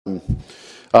We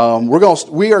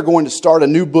are going to start a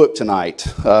new book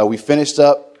tonight. We finished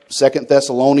up 2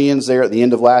 Thessalonians there at the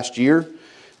end of last year,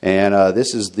 and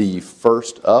this is the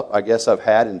first up, I guess, I've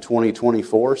had in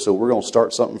 2024, so we're going to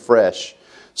start something fresh.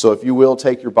 So if you will,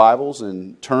 take your Bibles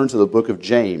and turn to the book of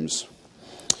James.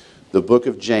 The book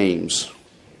of James.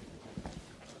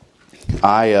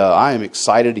 I am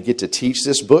excited to get to teach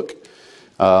this book.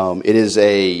 It is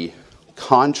a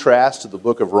contrast to the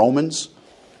book of Romans.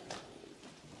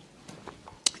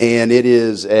 And there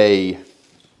is a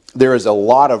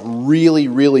lot of really,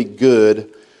 really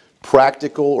good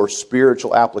practical or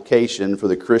spiritual application for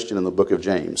the Christian in the book of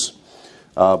James.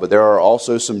 But there are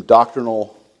also some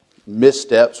doctrinal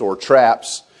missteps or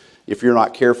traps if you're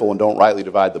not careful and don't rightly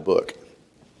divide the book.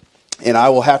 And I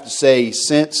will have to say,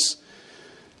 since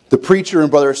the preacher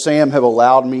and Brother Sam have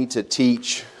allowed me to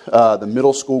teach the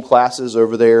middle school classes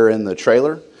over there in the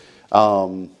trailer,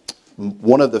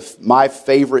 one of my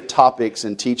favorite topics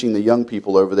in teaching the young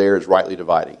people over there is rightly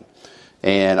dividing.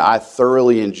 And I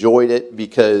thoroughly enjoyed it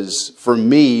because for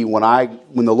me, when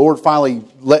the Lord finally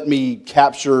let me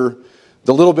capture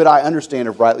the little bit I understand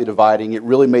of rightly dividing, it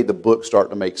really made the book start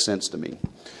to make sense to me.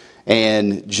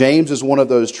 And James is one of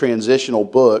those transitional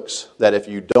books that if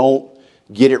you don't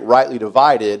get it rightly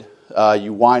divided,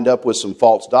 you wind up with some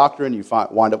false doctrine, you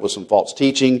wind up with some false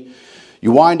teaching.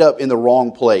 You wind up in the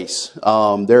wrong place.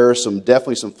 There are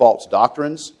definitely some false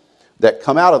doctrines that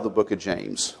come out of the book of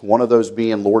James. One of those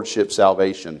being lordship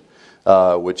salvation,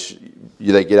 which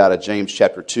they get out of James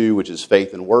chapter 2, which is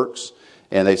faith and works.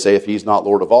 And they say if he's not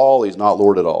Lord of all, he's not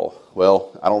Lord at all.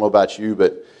 Well, I don't know about you,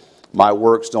 but my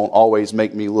works don't always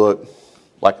make me look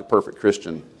like a perfect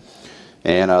Christian.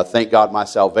 And thank God my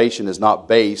salvation is not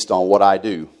based on what I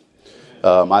do.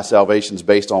 My salvation is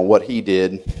based on what he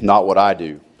did, not what I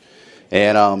do.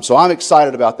 And so I'm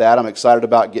excited about that. I'm excited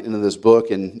about getting into this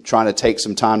book and trying to take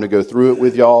some time to go through it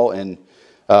with y'all. And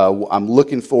I'm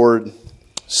looking forward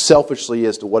selfishly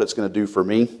as to what it's going to do for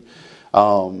me.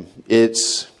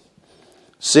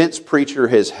 Since Preacher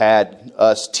has had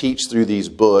us teach through these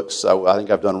books, I think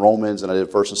I've done Romans and I did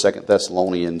 1st and 2nd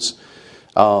Thessalonians.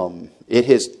 It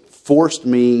has forced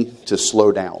me to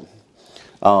slow down.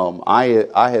 I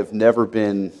have never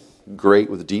been great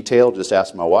with detail. Just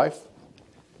ask my wife.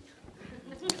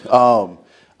 I'm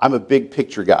a big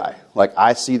picture guy. Like,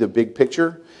 I see the big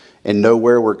picture and know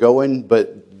where we're going,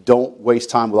 but don't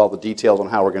waste time with all the details on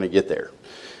how we're going to get there.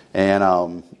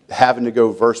 And having to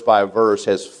go verse by verse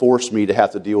has forced me to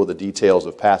have to deal with the details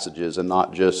of passages and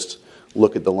not just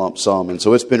look at the lump sum. And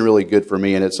so it's been really good for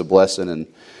me, and it's a blessing. And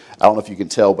I don't know if you can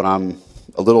tell, but I'm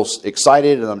a little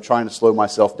excited, and I'm trying to slow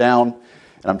myself down,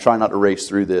 and I'm trying not to race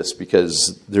through this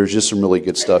because there's just some really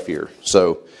good stuff here.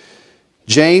 So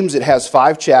James, it has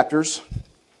 5 chapters,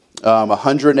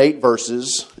 108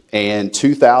 verses, and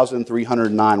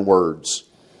 2,309 words.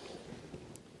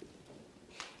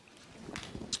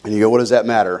 And you go, what does that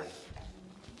matter?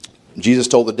 Jesus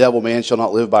told the devil, man shall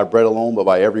not live by bread alone, but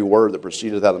by every word that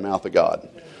proceedeth out of the mouth of God.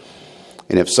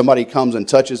 And if somebody comes and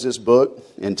touches this book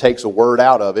and takes a word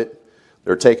out of it,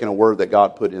 they're taking a word that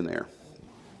God put in there.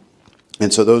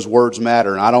 And so those words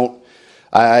matter. And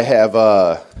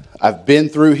I've been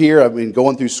through here. I've been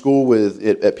going through school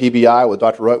at PBI with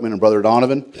Dr. Ruckman and Brother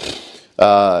Donovan.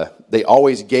 They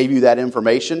always gave you that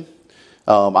information.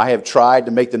 I have tried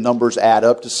to make the numbers add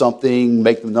up to something,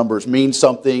 make the numbers mean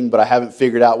something, but I haven't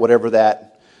figured out whatever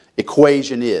that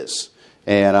equation is.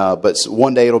 And but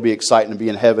one day it'll be exciting to be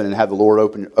in heaven and have the Lord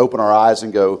open our eyes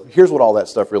and go, here's what all that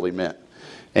stuff really meant.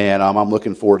 And I'm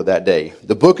looking forward to that day.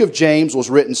 The book of James was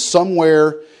written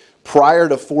somewhere prior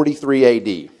to 43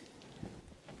 A.D.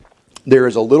 There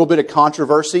is a little bit of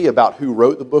controversy about who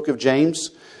wrote the book of James.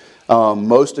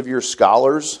 Most of your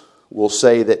scholars will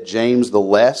say that James the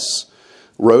Less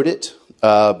wrote it,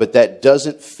 but that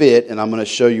doesn't fit, and I'm going to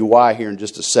show you why here in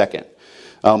just a second.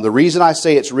 The reason I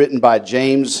say it's written by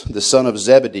James, the son of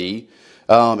Zebedee,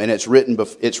 and it's written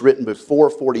before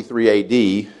 43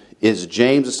 A.D., is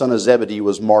James, the son of Zebedee,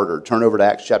 was martyred. Turn over to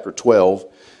Acts chapter 12,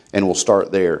 and we'll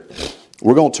start there.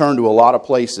 We're going to turn to a lot of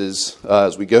places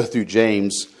as we go through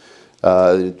James,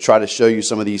 try to show you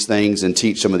some of these things and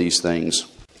teach some of these things.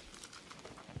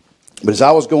 But as I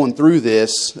was going through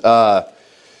this,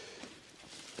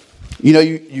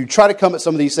 you try to come at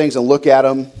some of these things and look at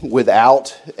them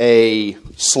without a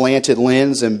slanted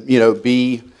lens and,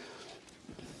 be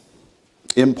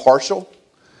impartial.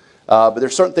 But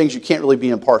there's certain things you can't really be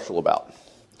impartial about.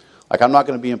 Like, I'm not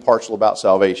going to be impartial about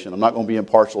salvation. I'm not going to be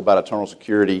impartial about eternal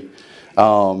security.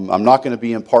 I'm not going to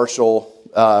be impartial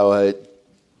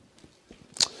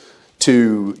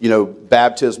to,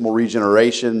 baptismal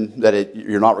regeneration, that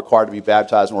you're not required to be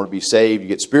baptized in order to be saved. You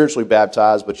get spiritually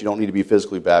baptized, but you don't need to be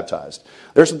physically baptized.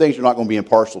 There's some things you're not going to be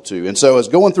impartial to. And so as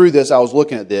going through this, I was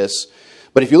looking at this.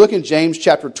 But if you look in James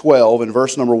chapter 12 and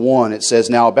verse number 1, it says,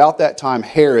 "Now about that time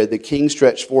Herod the king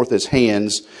stretched forth his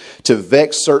hands to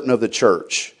vex certain of the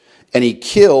church. And he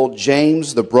killed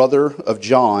James, the brother of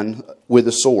John, with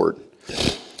a sword."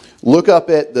 Look up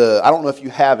at I don't know if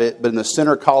you have it, but in the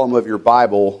center column of your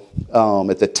Bible,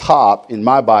 at the top, in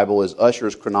my Bible, is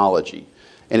Ussher's chronology.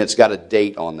 And it's got a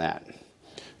date on that.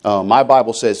 My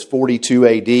Bible says 42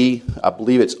 AD. I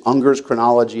believe it's Unger's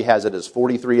chronology has it as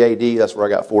 43 AD. That's where I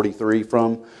got 43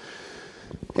 from.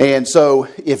 And so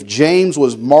if James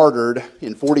was martyred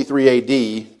in 43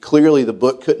 AD, clearly the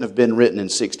book couldn't have been written in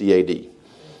 60 AD.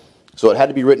 So it had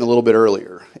to be written a little bit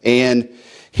earlier. And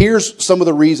here's some of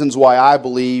the reasons why I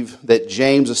believe that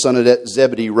James, the son of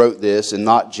Zebedee, wrote this and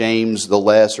not James the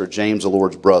Less or James the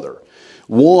Lord's brother.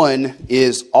 One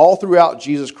is all throughout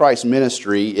Jesus Christ's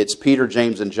ministry, it's Peter,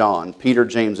 James, and John. Peter,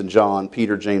 James, and John.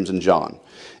 Peter, James, and John.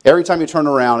 Every time you turn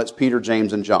around, it's Peter,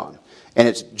 James, and John. And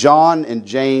it's John and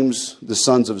James, the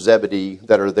sons of Zebedee,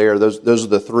 that are there. Those are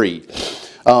the three.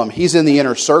 He's in the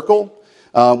inner circle.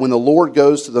 When the Lord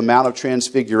goes to the Mount of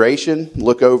Transfiguration,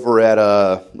 look over at,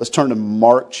 let's turn to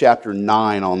Mark chapter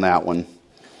 9 on that one.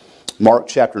 Mark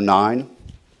chapter 9.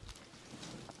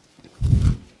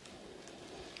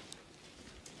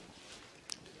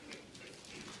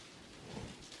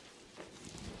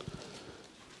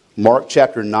 Mark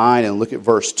chapter 9 and look at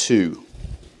verse 2.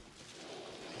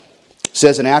 It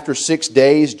says, "And after 6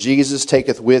 days Jesus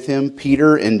taketh with him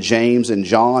Peter and James and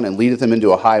John, and leadeth them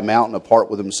into a high mountain apart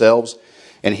with themselves.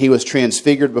 And he was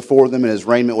transfigured before them, and his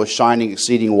raiment was shining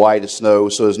exceeding white as snow,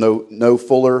 so as no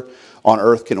fuller on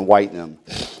earth can whiten them."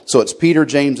 So it's Peter,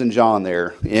 James, and John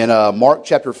there. In Mark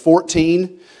chapter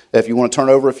 14, if you want to turn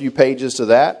over a few pages to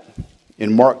that,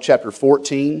 in Mark chapter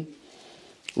 14,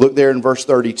 look there in verse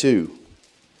 32.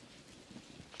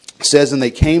 It says, "And they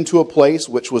came to a place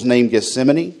which was named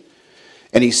Gethsemane,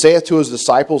 and he saith to his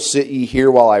disciples, Sit ye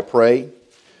here while I pray.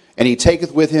 And he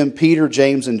taketh with him Peter,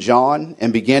 James, and John,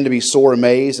 and began to be sore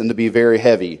amazed, and to be very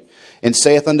heavy. And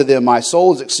saith unto them, My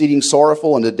soul is exceeding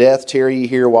sorrowful unto death. Tarry ye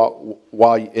here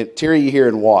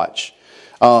and watch."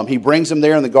 He brings them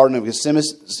there in the Garden of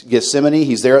Gethsemane.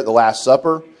 He's there at the Last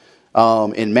Supper.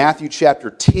 In Matthew chapter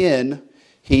 10,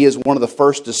 he is one of the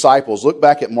first disciples. Look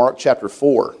back at Mark chapter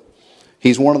 4.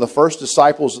 He's one of the first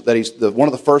disciples, one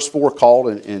of the first four called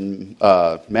in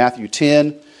Matthew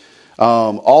 10.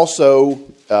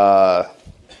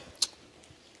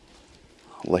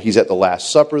 He's at the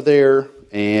Last Supper there.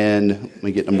 And let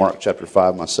me get to Mark chapter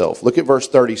 5 myself. Look at verse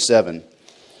 37.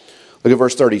 Look at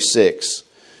verse 36.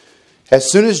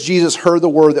 "As soon as Jesus heard the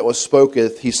word that was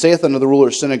spoketh, he saith unto the ruler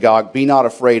of the synagogue, Be not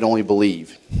afraid, only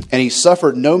believe. And he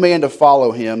suffered no man to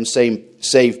follow him,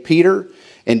 save Peter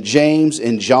and James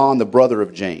and John, the brother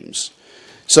of James."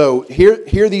 So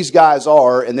here these guys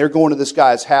are, and they're going to this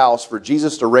guy's house for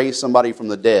Jesus to raise somebody from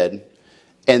the dead.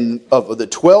 And of the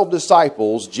 12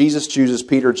 disciples, Jesus chooses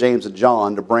Peter, James, and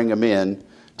John to bring them in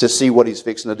to see what he's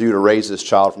fixing to do to raise this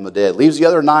child from the dead. Leaves the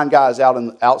other 9 guys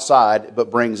outside,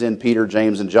 but brings in Peter,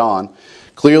 James, and John,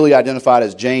 clearly identified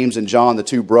as James and John, the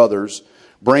 2 brothers,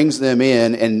 brings them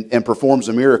in and performs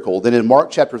a miracle. Then in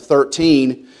Mark chapter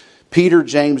 13, Peter,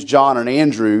 James, John, and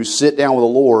Andrew sit down with the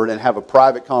Lord and have a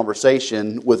private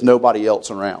conversation with nobody else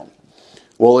around.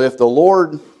 Well, if the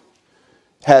Lord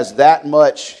has that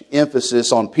much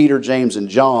emphasis on Peter, James, and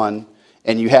John,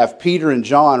 and you have Peter and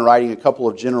John writing a couple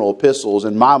of general epistles,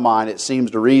 in my mind it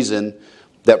seems to reason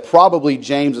that probably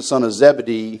James, the son of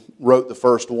Zebedee, wrote the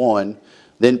first one,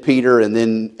 then Peter, and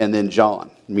then John.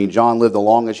 I mean, John lived the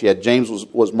longest. You had James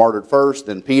was martyred first,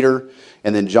 then Peter,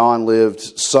 and then John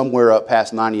lived somewhere up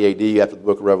past 90 AD after the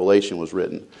book of Revelation was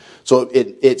written. So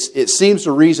it seems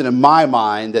to reason in my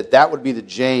mind that would be the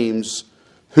James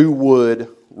who would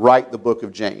write the book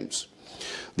of James.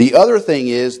 The other thing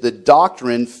is the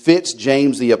doctrine fits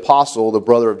James the apostle, the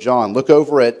brother of John. Look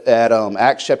over at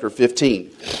Acts chapter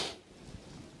 15.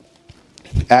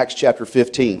 Acts chapter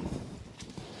 15.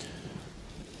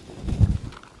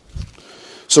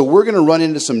 So we're going to run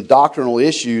into some doctrinal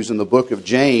issues in the book of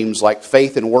James, like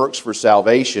faith and works for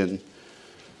salvation,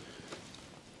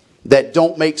 that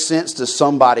don't make sense to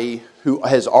somebody who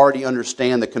has already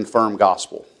understand the confirmed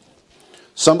gospel.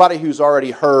 Somebody who's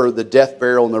already heard the death,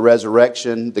 burial, and the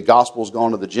resurrection, the gospel's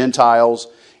gone to the Gentiles,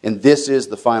 and this is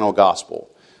the final gospel.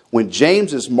 When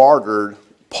James is martyred,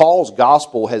 Paul's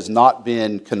gospel has not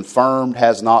been confirmed,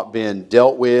 has not been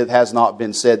dealt with, has not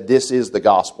been said, this is the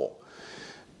gospel.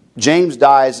 James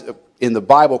dies in the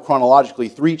Bible chronologically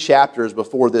 3 chapters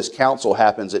before this council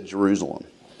happens at Jerusalem.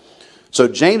 So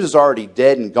James is already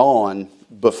dead and gone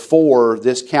before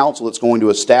this council that's going to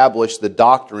establish the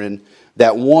doctrine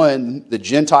that 1, the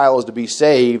Gentile is to be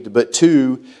saved, but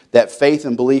 2, that faith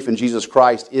and belief in Jesus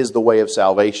Christ is the way of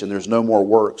salvation. There's no more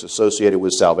works associated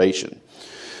with salvation.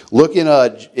 Look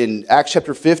in Acts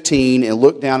chapter 15 and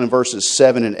look down in verses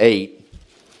 7 and 8.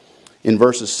 In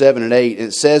verses 7 and 8,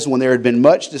 it says, when there had been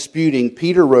much disputing,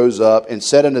 Peter rose up and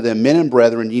said unto them, Men and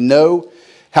brethren, ye know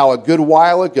how a good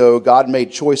while ago God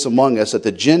made choice among us that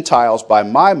the Gentiles by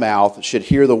my mouth should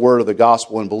hear the word of the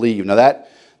gospel and believe. Now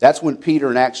that's when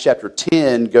Peter in Acts chapter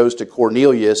 10 goes to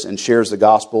Cornelius and shares the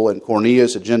gospel, and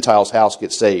Cornelius, a Gentile's house,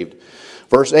 gets saved.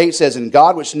 Verse 8 says, And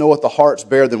God which knoweth the hearts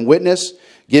bear them witness,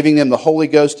 giving them the Holy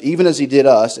Ghost, even as he did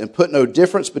us, and put no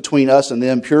difference between us and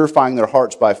them, purifying their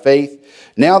hearts by faith.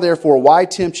 Now therefore, why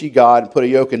tempt ye God, and put a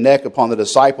yoke and neck upon the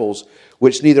disciples,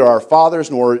 which neither our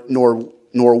fathers nor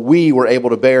we were able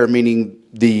to bear, meaning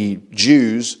the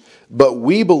Jews, but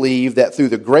we believe that through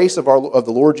the grace of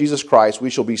the Lord Jesus Christ, we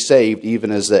shall be saved,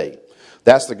 even as they.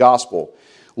 That's the gospel.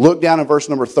 Look down in verse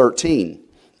number 13.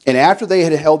 And after they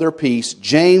had held their peace,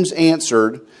 James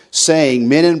answered, saying,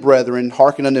 Men and brethren,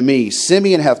 hearken unto me.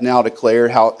 Simeon hath now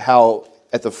declared how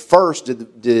at the first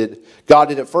God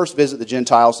did at first visit the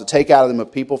Gentiles to take out of them a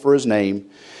people for his name.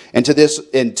 And to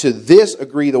this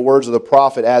agree the words of the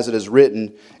prophet, as it is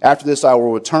written, After this I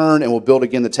will return and will build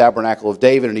again the tabernacle of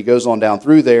David. And he goes on down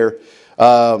through there.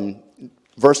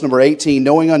 Verse number 18,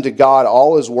 knowing unto God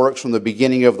all his works from the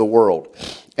beginning of the world.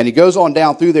 And he goes on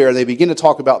down through there, and they begin to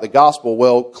talk about the gospel.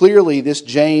 Well, clearly this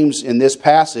James in this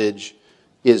passage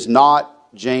is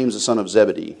not James the son of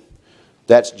Zebedee.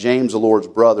 That's James the Lord's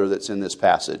brother that's in this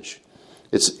passage.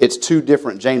 It's 2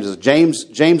 different Jameses.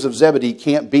 James of Zebedee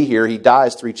can't be here. He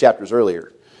dies 3 chapters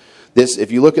earlier.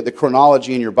 If you look at the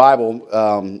chronology in your Bible,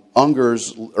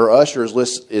 Usher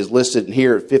is listed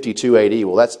here at 52 AD.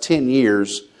 Well, that's 10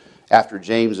 years after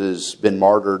James has been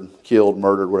martyred, killed,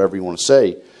 murdered, whatever you want to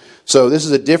say. So this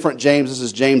is a different James. This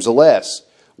is James the Less.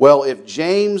 Well, if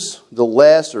James the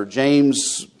Less, or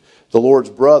James the Lord's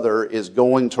brother, is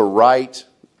going to write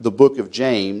the book of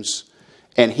James,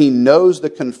 and he knows the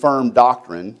confirmed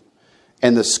doctrine,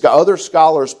 and the other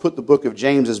scholars put the book of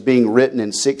James as being written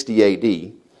in 60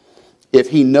 AD, if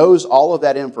he knows all of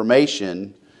that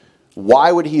information,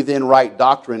 why would he then write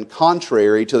doctrine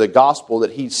contrary to the gospel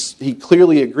that he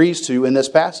clearly agrees to in this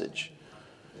passage?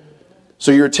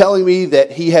 So you're telling me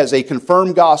that he has a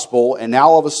confirmed gospel, and now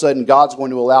all of a sudden God's going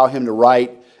to allow him to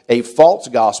write a false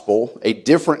gospel, a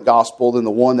different gospel than the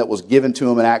one that was given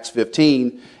to him in Acts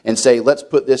 15, and say, let's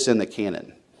put this in the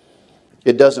canon.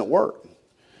 It doesn't work.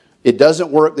 It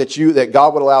doesn't work that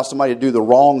God would allow somebody to do the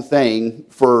wrong thing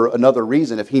for another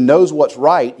reason. If he knows what's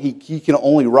right, he can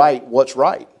only write what's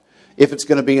right if it's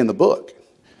going to be in the book.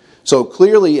 So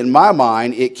clearly, in my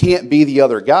mind, it can't be the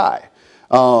other guy.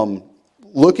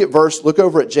 Look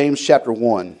over at James chapter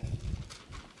 1.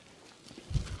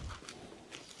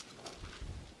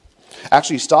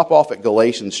 Actually, stop off at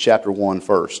Galatians chapter 1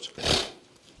 first.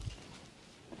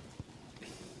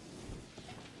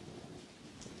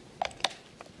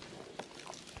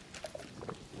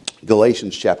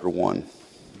 Galatians chapter 1.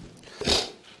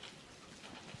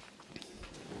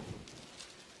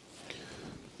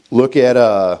 Look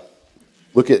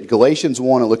at Galatians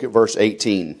 1 and look at verse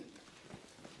 18.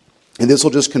 And this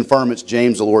will just confirm it's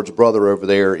James, the Lord's brother, over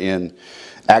there in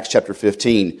Acts chapter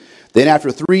 15. Then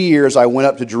after 3 years I went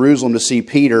up to Jerusalem to see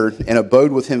Peter, and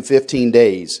abode with him 15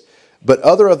 days. But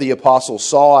other of the apostles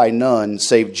saw I none,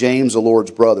 save James, the Lord's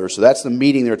brother. So that's the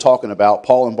meeting they're talking about.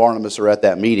 Paul and Barnabas are at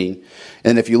that meeting.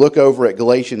 And if you look over at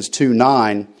Galatians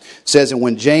 2:9, it says, And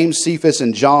when James, Cephas,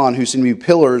 and John, who seemed to be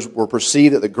pillars, were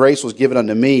perceived that the grace was given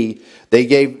unto me, they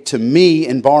gave to me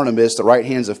and Barnabas the right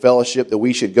hands of fellowship, that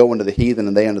we should go unto the heathen,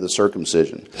 and they unto the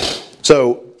circumcision.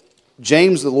 So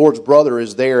James, the Lord's brother,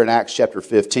 is there in Acts chapter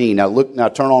 15. Now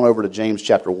turn on over to James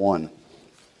chapter 1.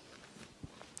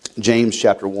 James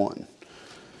chapter 1.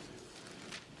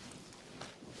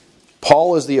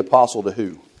 Paul is the apostle to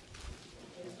who?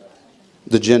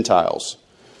 The Gentiles.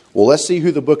 Well, let's see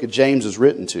who the book of James is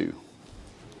written to.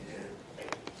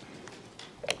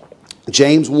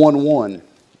 James 1:1.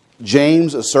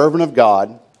 James, a servant of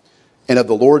God and of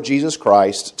the Lord Jesus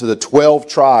Christ, to the 12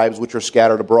 tribes which are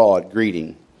scattered abroad,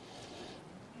 greeting.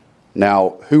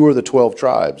 Now, who are the 12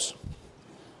 tribes?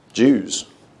 Jews.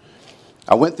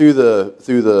 I went through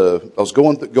I was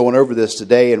going over this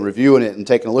today and reviewing it and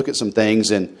taking a look at some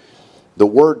things, and the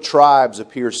word tribes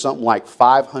appears something like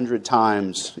 500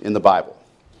 times in the Bible.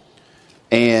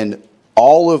 And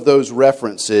all of those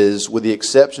references, with the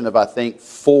exception of, I think,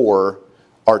 4,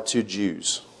 are to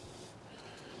Jews.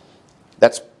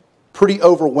 That's pretty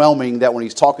overwhelming that when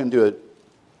he's talking to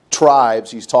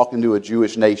tribes, he's talking to a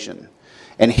Jewish nation.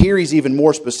 And here he's even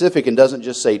more specific and doesn't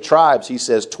just say tribes, he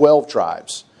says 12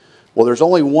 tribes. Well, there's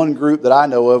only one group that I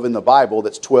know of in the Bible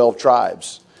that's 12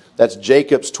 tribes. That's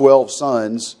Jacob's 12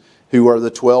 sons, who are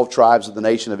the 12 tribes of the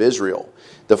nation of Israel.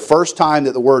 The first time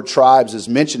that the word tribes is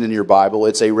mentioned in your Bible,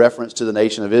 it's a reference to the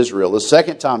nation of Israel. The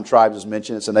second time tribes is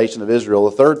mentioned, it's the nation of Israel.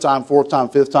 The third time, fourth time,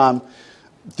 fifth time,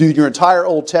 through your entire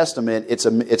Old Testament, it's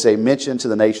a mention to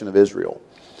the nation of Israel.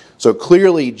 So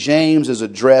clearly, James is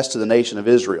addressed to the nation of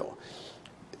Israel.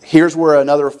 Here's where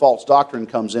another false doctrine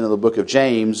comes into the book of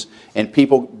James, and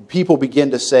people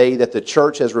begin to say that the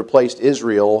church has replaced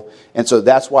Israel, and so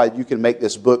that's why you can make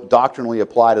this book doctrinally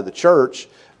apply to the church,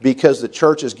 because the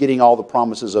church is getting all the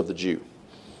promises of the Jew.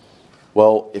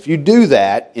 Well, if you do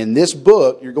that, in this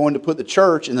book, you're going to put the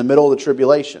church in the middle of the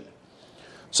tribulation.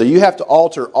 So you have to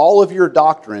alter all of your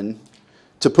doctrine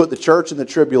to put the church in the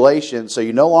tribulation, so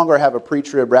you no longer have a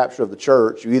pre-trib rapture of the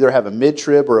church. You either have a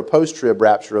mid-trib or a post-trib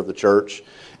rapture of the church,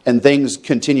 and things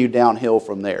continue downhill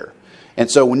from there.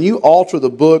 And so when you alter the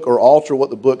book or alter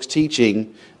what the book's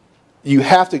teaching, you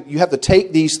have to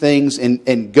take these things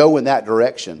and go in that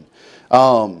direction.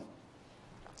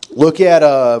 Look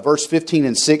at verse 15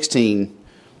 and 16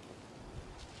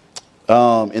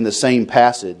 in the same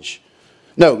passage.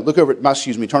 No,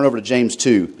 turn over to James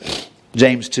 2.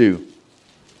 James 2.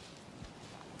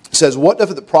 It says, "What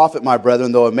doth it profit, my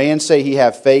brethren, though a man say he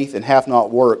have faith and hath not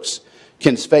works?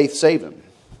 Can faith save him?"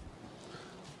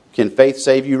 Can faith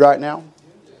save you right now?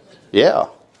 Yeah.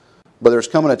 But there's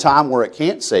coming a time where it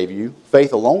can't save you.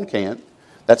 Faith alone can't.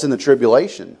 That's in the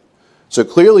tribulation. So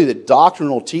clearly the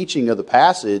doctrinal teaching of the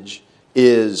passage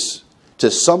is to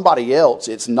somebody else.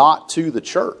 It's not to the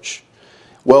church.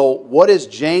 Well, what is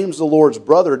James, the Lord's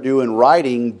brother, do in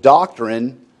writing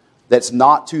doctrine that's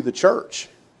not to the church?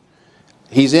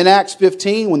 He's in Acts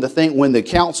 15 when the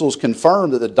councils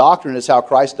confirmed that the doctrine is how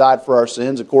Christ died for our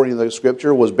sins according to the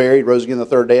Scripture, was buried, rose again the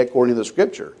third day according to the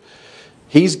Scripture.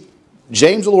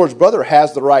 James, the Lord's brother,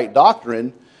 has the right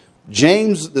doctrine.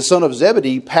 James, the son of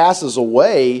Zebedee, passes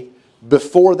away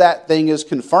before that thing is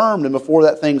confirmed and before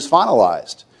that thing's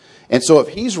finalized. And so if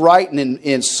he's writing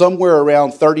in somewhere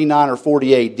around 39 or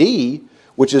 40 AD,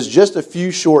 which is just a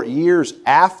few short years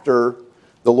after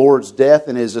the Lord's death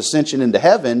and his ascension into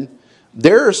heaven,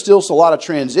 there are still a lot of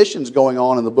transitions going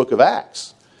on in the book of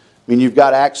Acts. I mean, you've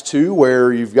got Acts 2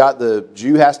 where you've got the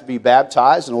Jew has to be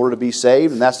baptized in order to be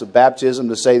saved, and that's the baptism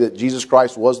to say that Jesus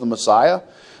Christ was the Messiah.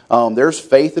 There's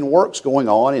faith and works going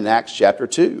on in Acts chapter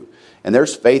 2. And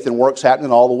there's faith and works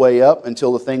happening all the way up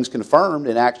until the thing's confirmed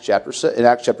in Acts chapter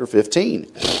 15.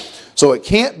 So it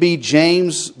can't be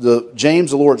James the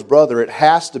Lord's brother. It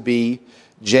has to be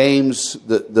James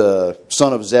the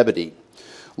son of Zebedee.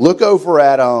 Look over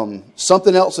at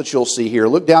something else that you'll see here.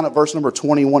 Look down at verse number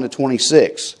 21 to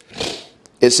 26.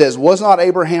 It says, "Was not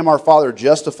Abraham our father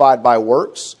justified by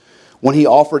works when he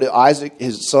offered Isaac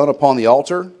his son upon the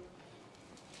altar?"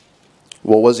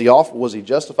 Well, was he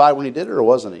justified when he did it, or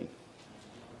wasn't he?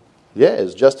 Yeah,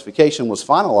 his justification was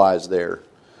finalized there.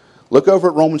 Look over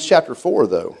at Romans chapter 4,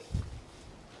 though.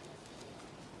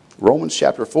 Romans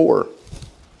chapter 4.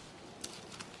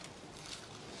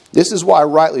 This is why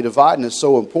rightly dividing is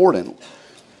so important.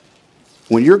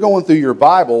 When you're going through your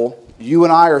Bible, you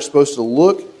and I are supposed to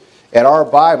look at our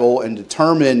Bible and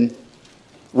determine,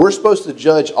 we're supposed to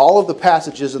judge all of the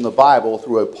passages in the Bible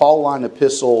through a Pauline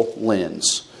epistle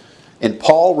lens. And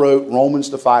Paul wrote Romans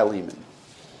to Philemon.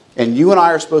 And you and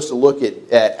I are supposed to look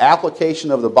at application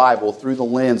of the Bible through the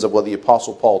lens of what the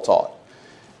Apostle Paul taught.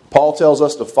 Paul tells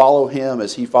us to follow him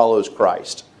as he follows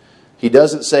Christ. He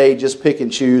doesn't say just pick and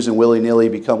choose and willy-nilly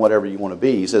become whatever you want to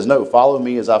be. He says, no, follow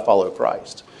me as I follow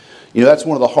Christ. You know, that's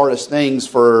one of the hardest things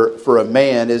for a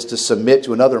man, is to submit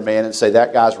to another man and say,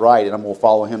 that guy's right and I'm going to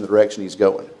follow him the direction he's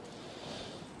going.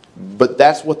 But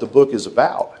that's what the book is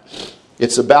about.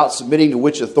 It's about submitting to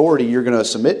which authority you're going to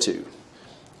submit to.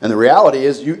 And the reality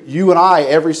is, you and I,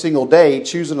 every single day,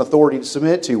 choose an authority to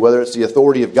submit to, whether it's the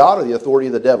authority of God or the authority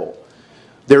of the devil.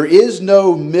 There is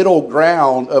no middle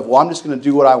ground of, well, I'm just going to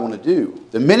do what I want to do.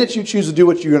 The minute you choose to do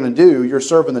what you're going to do, you're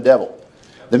serving the devil.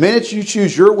 The minute you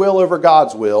choose your will over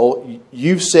God's will,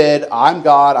 you've said, I'm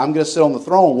God, I'm going to sit on the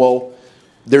throne. Well,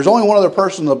 there's only one other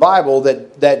person in the Bible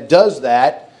that does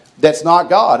that, that's not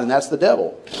God, and that's the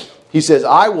devil. He says,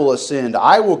 I will ascend,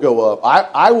 I will go up,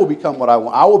 I will become what I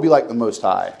want, I will be like the Most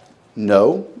High.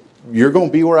 No, you're going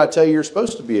to be where I tell you you're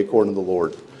supposed to be according to the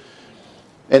Lord.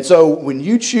 And so when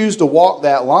you choose to walk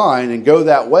that line and go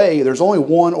that way, there's only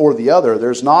one or the other.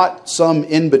 There's not some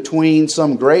in between,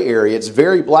 some gray area. It's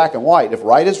very black and white. If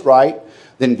right is right,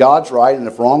 then God's right. And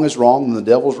if wrong is wrong, then the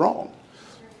devil's wrong.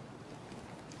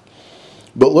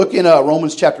 But look in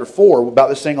Romans chapter 4 about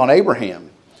this thing on Abraham.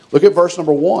 Look at verse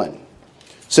number 1. It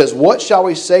says, "What shall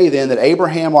we say then that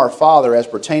Abraham our father as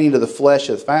pertaining to the flesh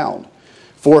hath found?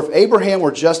 For if Abraham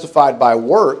were justified by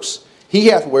works, he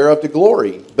hath whereof to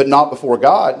glory, but not before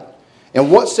God.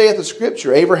 And what saith the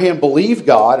Scripture? Abraham believed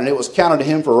God, and it was counted to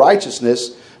him for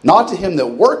righteousness. Not to him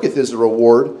that worketh is the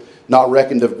reward, not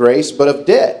reckoned of grace, but of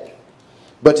debt.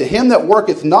 But to him that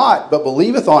worketh not, but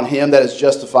believeth on him that is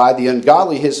justified, the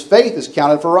ungodly, his faith is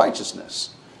counted for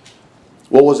righteousness."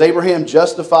 Well, was Abraham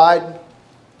justified?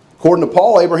 According to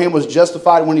Paul, Abraham was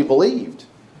justified when he believed.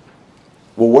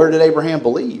 Well, where did Abraham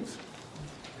believe?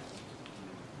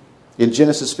 In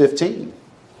Genesis 15.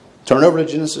 Turn over to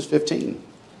Genesis 15.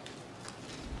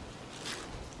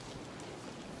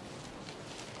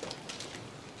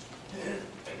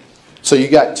 So you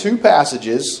got two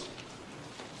passages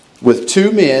with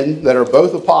two men that are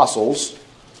both apostles,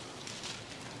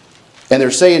 and they're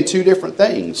saying two different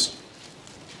things.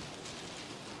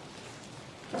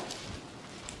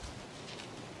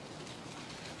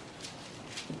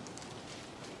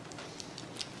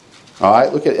 All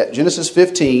right, look at Genesis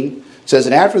 15. It says,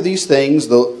 "And after these things,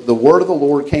 the word of the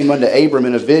Lord came unto Abram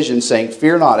in a vision, saying,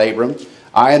 Fear not, Abram,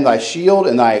 I am thy shield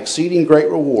and thy exceeding great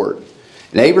reward.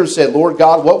 And Abram said, Lord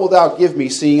God, what wilt thou give me,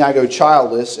 seeing I go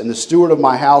childless, and the steward of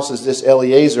my house is this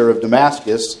Eliezer of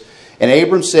Damascus? And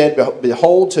Abram said,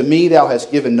 Behold, to me thou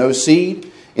hast given no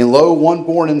seed, and lo, one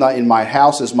born in my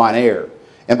house is mine heir.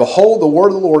 And behold, the word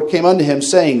of the Lord came unto him,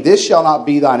 saying, This shall not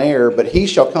be thine heir, but he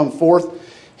that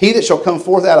shall come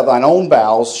forth out of thine own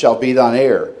bowels shall be thine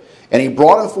heir. And he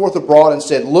brought him forth abroad and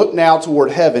said, Look now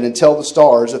toward heaven and tell the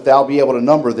stars, if thou be able to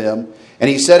number them. And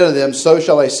he said unto them, So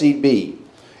shall thy seed be.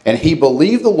 And he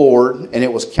believed the Lord, and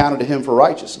it was counted to him for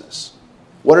righteousness."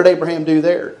 What did Abraham do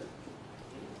there?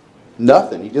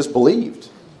 Nothing. He just believed.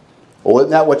 Well,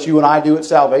 isn't that what you and I do at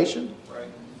salvation? Right.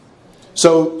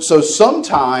 So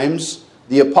sometimes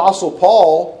the Apostle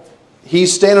Paul,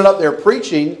 he's standing up there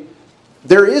preaching.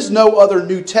 There is no other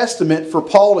New Testament for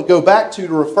Paul to go back to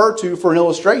refer to for an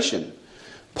illustration.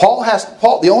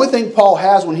 The only thing Paul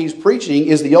has when he's preaching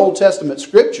is the Old Testament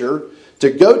Scripture to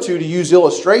go to use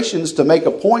illustrations to make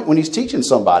a point when he's teaching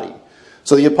somebody.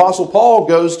 So the Apostle Paul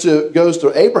goes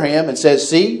to Abraham and says,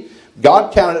 "See,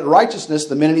 God counted it righteousness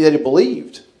the minute that he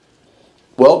believed."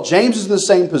 Well, James is in the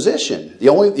same position. The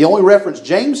only reference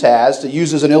James has to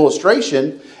use as an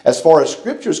illustration as far as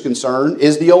Scripture is concerned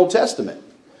is the Old Testament.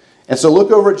 And so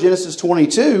look over at Genesis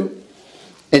 22,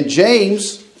 and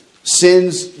James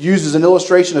uses an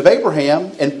illustration of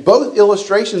Abraham, and both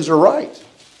illustrations are right.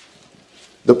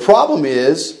 The problem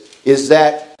is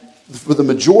that for the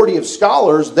majority of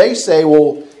scholars, they say,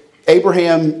 well,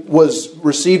 Abraham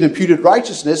received imputed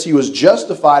righteousness. He was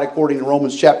justified according to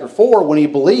Romans chapter 4 when he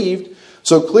believed.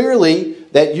 So clearly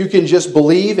that you can just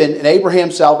believe and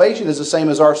Abraham's salvation is the same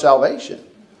as our salvation.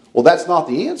 Well, that's not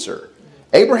the answer.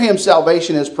 Abraham's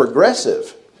salvation is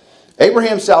progressive.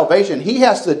 Abraham's salvation, he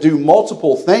has to do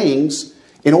multiple things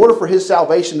in order for his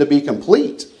salvation to be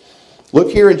complete.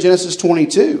 Look here in Genesis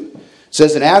 22. It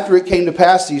says, "And after it came to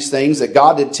pass these things, that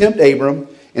God did tempt Abram,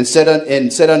 and said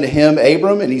unto him,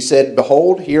 Abram, and he said,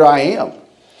 Behold, here I am.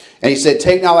 And he said,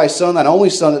 Take now thy son, thine only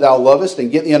son that thou lovest, and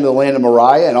get thee unto the land of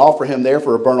Moriah, and offer him there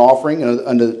for a burnt offering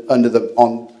on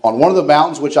one of the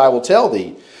mountains which I will tell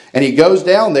thee. And he goes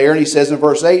down there, and he says in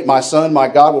verse 8, My son, my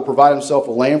God, will provide himself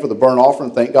a lamb for the burnt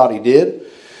offering. Thank God he did.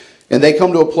 And they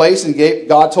come to a place, and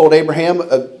God told Abraham,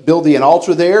 Build thee an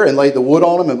altar there, and laid the wood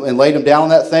on him, and laid him down on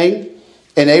that thing.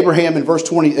 And Abraham in verse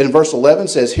 11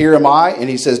 says, Here am I. And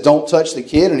he says, Don't touch the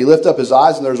kid. And he lifted up his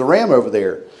eyes, and there's a ram over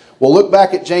there. Well, look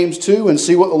back at James 2 and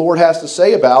see what the Lord has to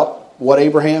say about what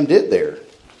Abraham did there.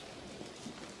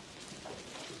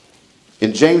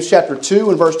 In James chapter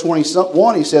 2 and verse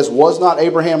 21, he says, Was not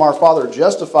Abraham our father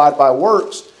justified by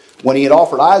works when he had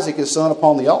offered Isaac his son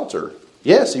upon the altar?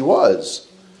 Yes, he was.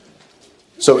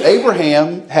 So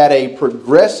Abraham had a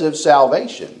progressive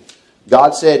salvation.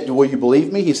 God said, Will you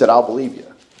believe me? He said, I'll believe you.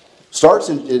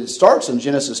 It starts in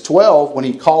Genesis 12 when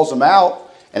he calls him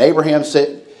out, and Abraham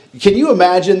said, can you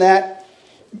imagine that?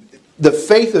 The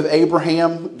faith of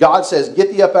Abraham, God says, Get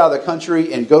thee up out of the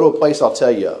country and go to a place I'll tell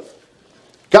you of.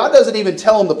 God doesn't even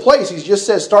tell him the place. He just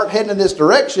says, start heading in this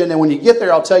direction, and when you get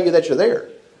there, I'll tell you that you're there.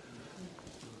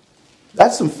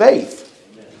 That's some faith.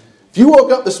 If you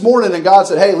woke up this morning and God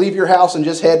said, Hey, leave your house and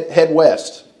just head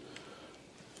west.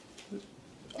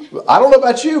 I don't know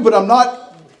about you, but I'm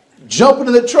not jumping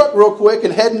in the truck real quick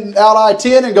and heading out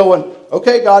I-10 and going,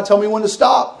 okay, God, tell me when to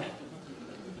stop.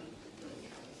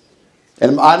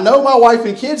 And I know my wife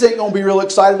and kids ain't going to be real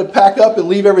excited to pack up and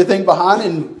leave everything behind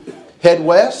and head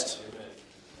west.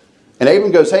 And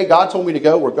Abram goes, hey, God told me to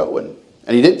go, we're going.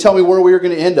 And he didn't tell me where we were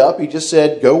going to end up. He just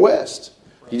said, go west.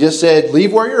 He just said,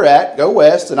 leave where you're at, go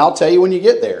west, and I'll tell you when you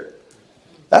get there.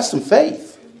 That's some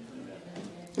faith.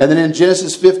 And then in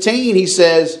Genesis 15, he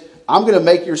says, I'm going to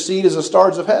make your seed as the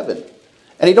stars of heaven.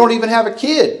 And he don't even have a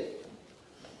kid.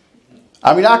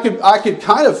 I mean, I could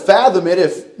kind of fathom it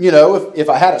if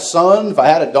I had a son, if I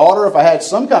had a daughter, if I had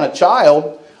some kind of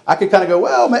child, I could kind of go,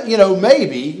 well,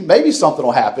 maybe something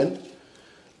will happen.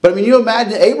 But I mean, you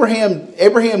imagine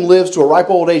Abraham lives to a ripe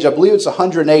old age. I believe it's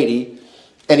 180.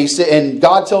 And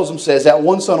God says that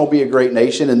one son will be a great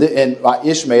nation, and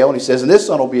Ishmael, and he says, and this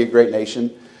son will be a great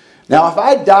nation. Now, if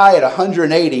I die at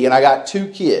 180 and I got 2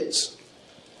 kids,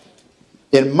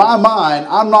 in my mind,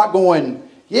 I'm not going,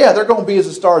 yeah, they're going to be as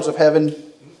the stars of heaven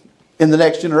in the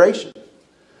next generation.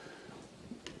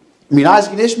 I mean,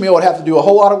 Isaac and Ishmael would have to do a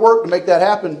whole lot of work to make that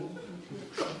happen.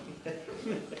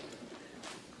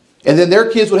 And then their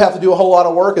kids would have to do a whole lot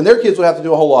of work, and their kids would have to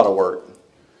do a whole lot of work.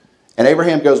 And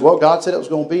Abraham goes, well, God said it was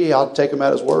going to be. I'll take him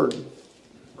at his word.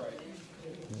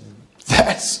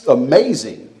 That's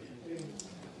amazing.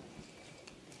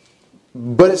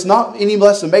 But it's not any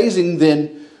less amazing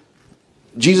than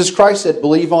Jesus Christ said,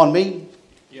 believe on me.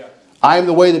 Yeah. I am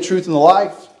the way, the truth, and the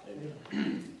life.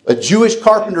 A Jewish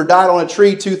carpenter died on a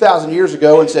tree 2,000 years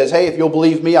ago and says, hey, if you'll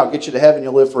believe me, I'll get you to heaven,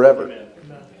 you'll live forever. Amen.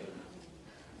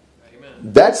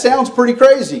 That sounds pretty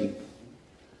crazy.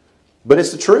 But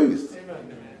it's the truth.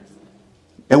 Amen.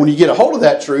 And when you get a hold of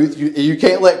that truth, you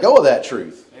can't let go of that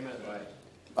truth. Amen.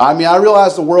 I mean, I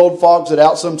realize the world fogs it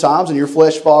out sometimes, and your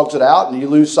flesh fogs it out, and you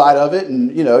lose sight of it,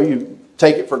 and you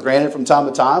take it for granted from time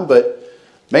to time. But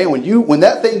man, when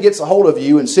that thing gets a hold of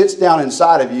you and sits down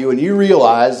inside of you, and you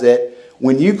realize that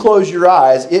when you close your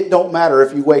eyes, it don't matter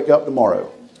if you wake up tomorrow.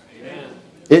 Amen.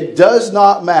 It does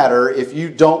not matter if you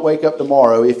don't wake up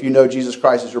tomorrow if you know Jesus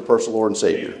Christ is your personal Lord and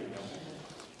Savior.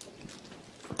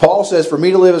 Paul says, for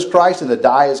me to live is Christ and to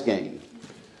die is gain.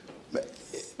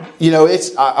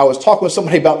 I was talking with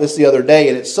somebody about this the other day,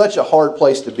 and it's such a hard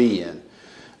place to be in.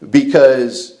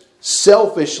 Because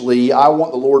selfishly, I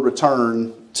want the Lord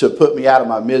return to put me out of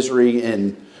my misery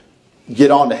and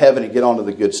get on to heaven and get on to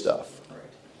the good stuff.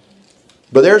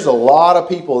 But there's a lot of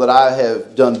people that I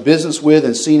have done business with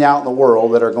and seen out in the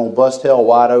world that are going to bust hell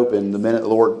wide open the minute the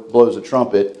Lord blows a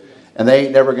trumpet, and they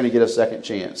ain't never going to get a second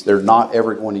chance. They're not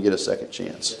ever going to get a second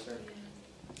chance.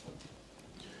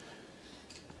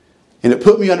 And it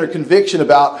put me under conviction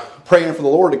about praying for the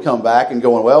Lord to come back and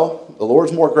going, well, the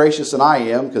Lord's more gracious than I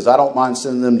am because I don't mind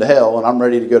sending them to hell, and I'm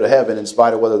ready to go to heaven in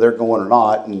spite of whether they're going or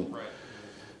not. And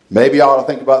maybe I ought to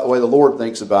think about the way the Lord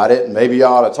thinks about it, and maybe I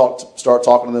ought to start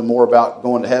talking to them more about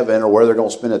going to heaven or where they're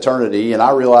going to spend eternity. And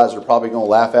I realize they're probably going to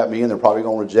laugh at me, and they're probably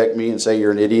going to reject me and say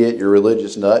you're an idiot, you're a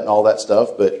religious nut, and all that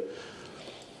stuff. But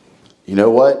you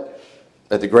know what?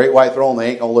 At the great white throne,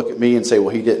 they ain't going to look at me and say, well,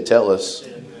 he didn't tell us.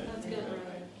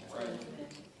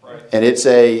 And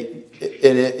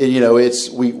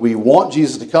we want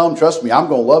Jesus to come. Trust me, I'm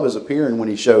going to love his appearing when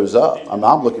he shows up. I'm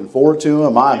looking forward to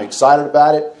him. I'm excited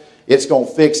about it. It's going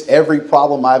to fix every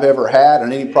problem I've ever had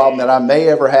and any problem that I may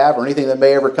ever have or anything that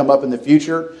may ever come up in the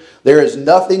future. There is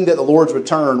nothing that the Lord's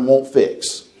return won't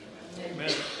fix.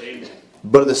 Amen.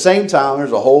 But at the same time,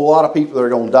 there's a whole lot of people that are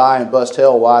going to die and bust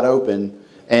hell wide open,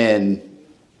 and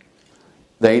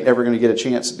they ain't ever going to get a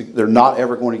chance. They're not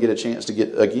ever going to get a chance to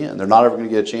get again. They're not ever going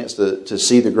to get a chance to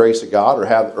see the grace of God or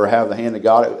have the hand of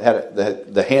God,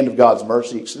 the hand of God's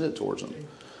mercy extended towards them.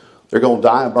 They're going to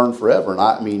die and burn forever. And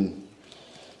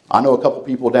I know a couple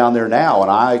people down there now,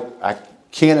 and I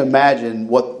can't imagine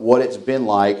what it's been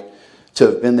like to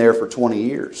have been there for 20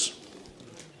 years.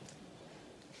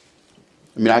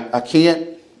 I mean, I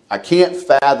can't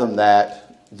fathom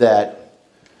that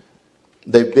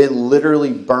they've been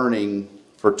literally burning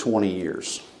for 20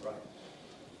 years.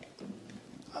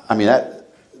 I mean,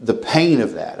 the pain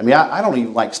of that. I mean, I don't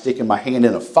even like sticking my hand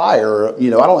in a fire. I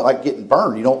don't like getting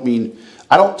burned.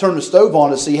 I don't turn the stove on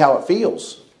to see how it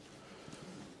feels.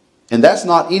 And that's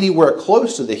not anywhere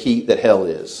close to the heat that hell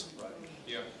is.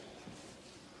 Yeah.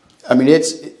 I mean,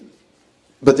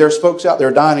 but there's folks out there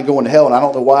dying and going to hell, and I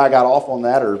don't know why I got off on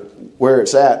that or where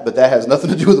it's at, but that has nothing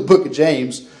to do with the book of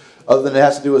James, other than it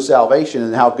has to do with salvation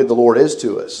and how good the Lord is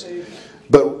to us.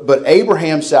 But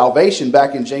Abraham's salvation,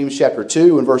 back in James chapter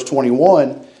 2 and verse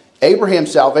 21,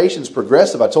 Abraham's salvation is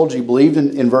progressive. I told you he believed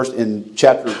in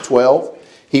chapter 12.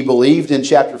 He believed in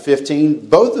chapter 15.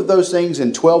 Both of those things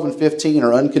in 12 and 15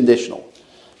 are unconditional.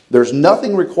 There's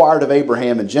nothing required of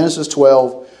Abraham in Genesis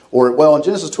 12, in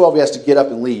Genesis 12 he has to get up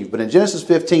and leave. But in Genesis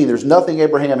 15, there's nothing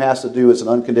Abraham has to do. It's an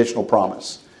unconditional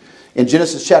promise. In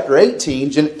Genesis chapter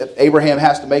 18, Abraham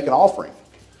has to make an offering.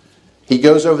 He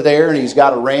goes over there and he's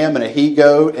got a ram and a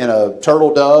he-goat and a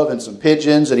turtle dove and some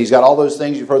pigeons, and he's got all those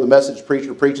things. You've heard the message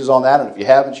preacher preaches on that, and if you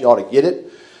haven't, you ought to get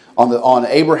it. On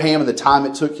Abraham and the time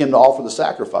it took him to offer the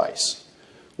sacrifice.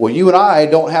 Well, you and I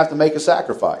don't have to make a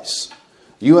sacrifice.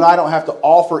 You and I don't have to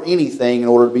offer anything in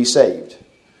order to be saved.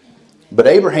 But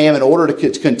Abraham, in order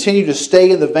to continue to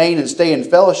stay in the vein and stay in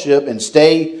fellowship and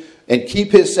stay and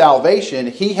keep his salvation,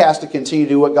 he has to continue to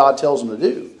do what God tells him to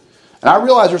do. And I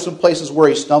realize there's some places where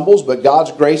he stumbles, but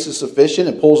God's grace is sufficient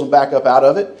and pulls him back up out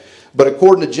of it. But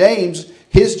according to James,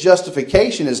 his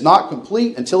justification is not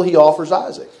complete until he offers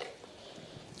Isaac.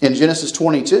 In Genesis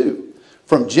 22.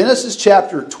 From Genesis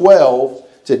chapter 12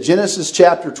 to Genesis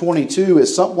chapter 22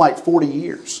 is something like 40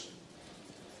 years.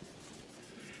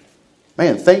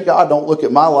 Man, thank God don't look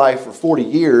at my life for 40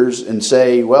 years and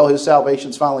say, well, his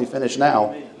salvation's finally finished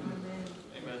now.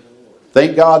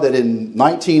 Thank God that in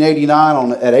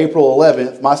 1989, at April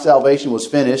 11th, my salvation was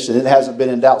finished and it hasn't been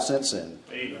in doubt since then.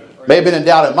 May have been in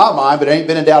doubt in my mind, but it ain't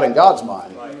been in doubt in God's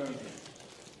mind.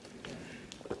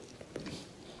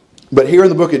 But here in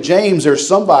the book of James, there's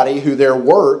somebody who their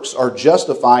works are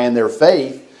justifying their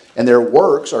faith, and their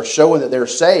works are showing that they're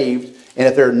saved, and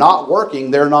if they're not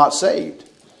working, they're not saved.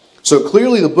 So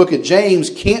clearly the book of James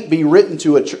can't be written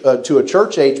to a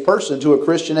church-age person, to a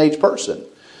Christian-age person.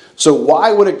 So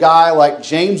why would a guy like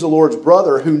James, the Lord's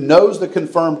brother, who knows the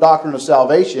confirmed doctrine of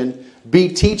salvation, be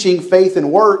teaching faith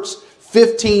and works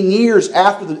 15 years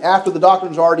after the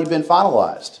doctrine's already been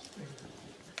finalized?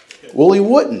 Well, he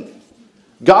wouldn't.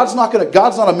 God's not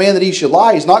a man that he should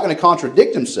lie. He's not going to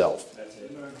contradict himself.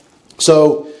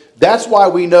 So that's why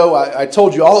we know, I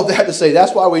told you all of that to say,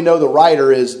 that's why we know the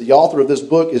author of this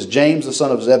book is James, the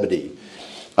son of Zebedee.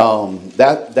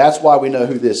 That's why we know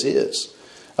who this is.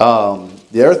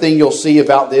 The other thing you'll see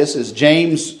about this is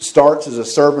James starts as a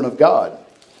servant of God.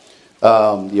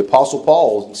 The Apostle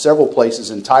Paul, in several places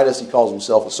in Titus, he calls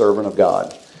himself a servant of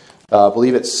God. I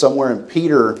believe it's somewhere in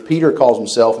Peter. Peter calls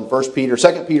himself in 2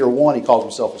 Peter 1, he calls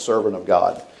himself a servant of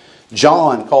God.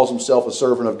 John calls himself a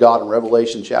servant of God in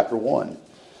Revelation chapter 1.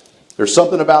 There's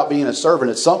something about being a servant.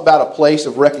 It's something about a place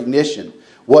of recognition.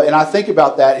 Well, and I think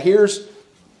about that.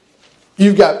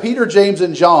 You've got Peter, James,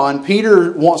 and John.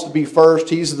 Peter wants to be first.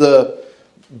 He's the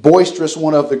boisterous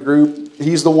one of the group.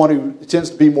 He's the one who tends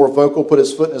to be more vocal, put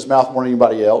his foot in his mouth more than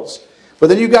anybody else. But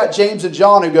then you've got James and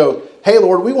John who go, hey,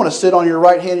 Lord, we want to sit on your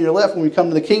right hand and your left when we come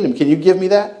to the kingdom. Can you give me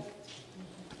that?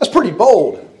 That's pretty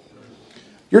bold.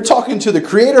 You're talking to the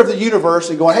creator of the universe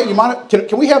and going, hey,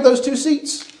 can we have those two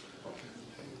seats?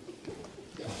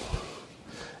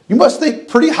 You must think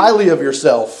pretty highly of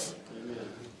yourself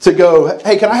to go,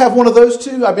 hey, can I have one of those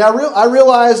two? I mean, I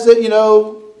realize that,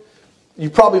 you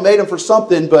probably made them for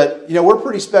something, but, we're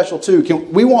pretty special too.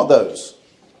 We want those.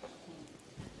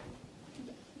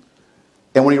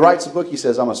 And when he writes the book, he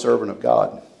says, I'm a servant of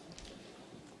God.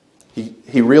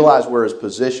 He realized where his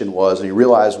position was, and he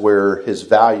realized where his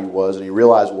value was, and he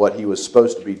realized what he was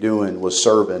supposed to be doing was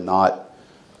serving, not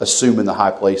assuming the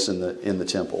high place in the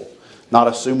temple. Not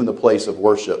assuming the place of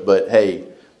worship, but hey,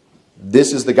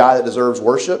 this is the guy that deserves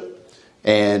worship,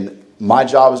 and my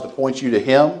job is to point you to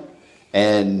him,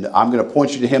 and I'm going to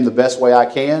point you to him the best way I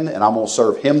can, and I'm going to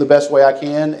serve him the best way I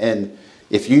can, and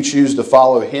if you choose to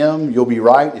follow him, you'll be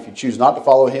right. If you choose not to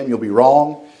follow him, you'll be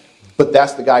wrong. But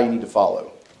that's the guy you need to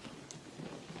follow.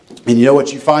 And you know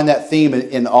what? You find that theme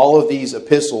in all of these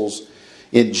epistles,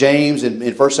 in James, in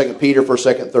 1st, 2nd Peter,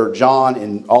 1st, 2nd, 3rd John,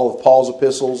 in all of Paul's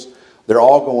epistles. They're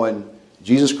all going,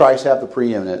 Jesus Christ have the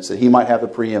preeminence, that he might have the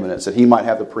preeminence, that he might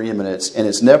have the preeminence. And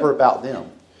it's never about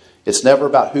them. It's never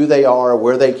about who they are,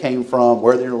 where they came from,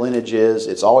 where their lineage is.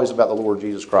 It's always about the Lord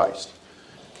Jesus Christ.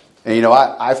 And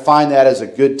I find that as a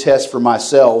good test for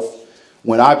myself.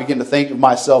 When I begin to think of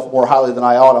myself more highly than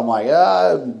I ought, I'm like,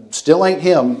 still ain't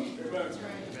him.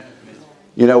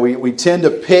 We tend to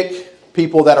pick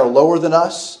people that are lower than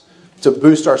us to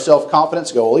boost our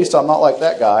self-confidence. Go, well, at least I'm not like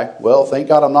that guy. Well, thank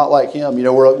God I'm not like him.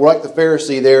 We're like the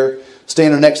Pharisee there,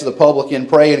 standing next to the publican,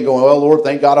 praying and going, well, Lord,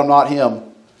 thank God I'm not him.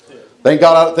 Thank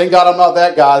God I'm not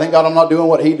that guy. Thank God I'm not doing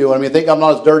what he's doing. I mean, thank God I'm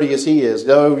not as dirty as he is.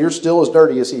 No, you're still as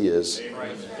dirty as he is.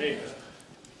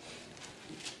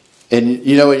 And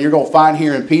you're going to find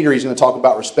here in Peter, he's going to talk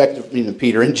about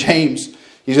in James,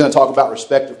 he's going to talk about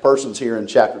respective persons here in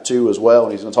chapter 2 as well.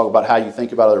 And he's going to talk about how you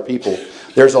think about other people.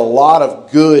 There's a lot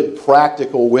of good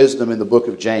practical wisdom in the book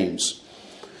of James.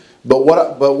 But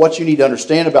what you need to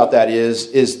understand about that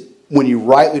is when you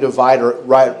rightly divide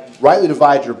rightly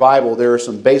divide your Bible, there are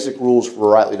some basic rules for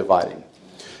rightly dividing.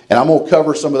 And I'm going to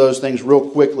cover some of those things real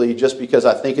quickly just because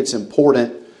I think it's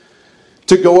important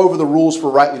to go over the rules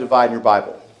for rightly dividing your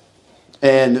Bible.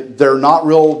 And they're not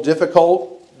real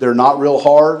difficult. They're not real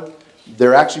hard.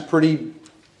 They're actually pretty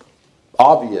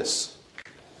obvious.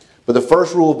 But the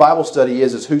first rule of Bible study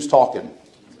is who's talking.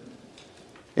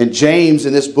 And James,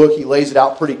 in this book, he lays it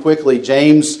out pretty quickly.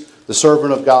 James, the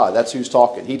servant of God, that's who's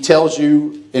talking. He tells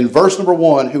you in verse number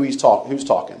 1 who's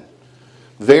talking.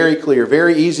 Very clear,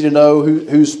 very easy to know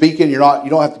who's speaking. You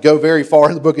don't have to go very far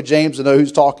in the book of James to know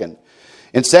who's talking.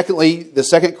 And secondly, the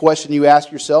second question you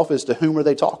ask yourself is, to whom are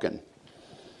they talking?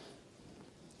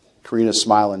 Karina's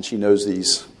smiling. She knows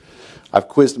these. I've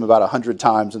quizzed them about 100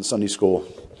 times in Sunday school.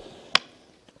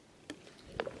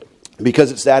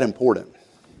 Because it's that important.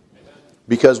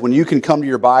 Because when you can come to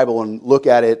your Bible and look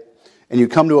at it, and you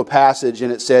come to a passage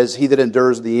and it says, he that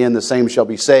endures to the end, the same shall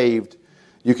be saved,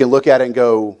 you can look at it and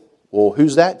go, well,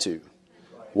 who's that to?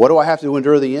 What do I have to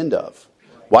endure the end of?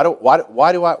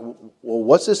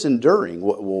 What's this enduring?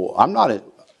 Well,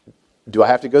 do I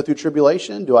have to go through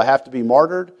tribulation? Do I have to be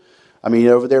martyred? I mean,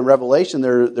 over there in Revelation,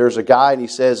 there's a guy and he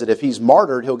says that if he's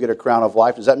martyred, he'll get a crown of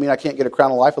life. Does that mean I can't get a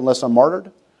crown of life unless I'm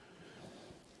martyred?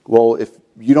 Well, if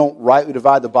you don't rightly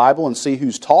divide the Bible and see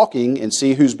who's talking and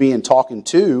see who's being talking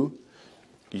to,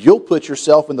 you'll put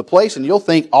yourself in the place and you'll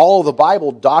think all of the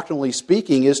Bible, doctrinally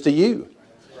speaking, is to you.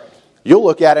 You'll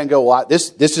look at it and go, well,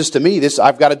 this is to me.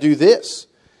 I've got to do this.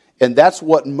 And that's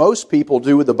what most people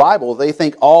do with the Bible. They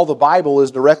think all the Bible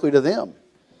is directly to them.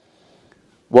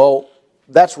 Well,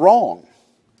 that's wrong.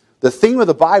 The theme of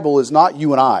the Bible is not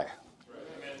you and I.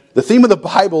 The theme of the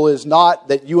Bible is not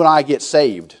that you and I get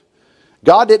saved.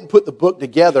 God didn't put the book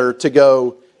together to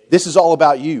go, this is all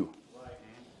about you.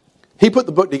 He put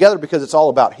the book together because it's all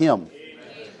about Him.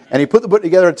 And He put the book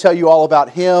together to tell you all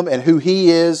about Him and who He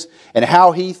is and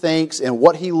how He thinks and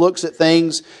what He looks at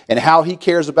things and how He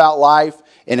cares about life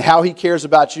and how He cares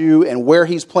about you and where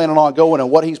He's planning on going and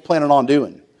what He's planning on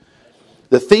doing.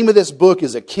 The theme of this book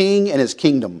is a king and His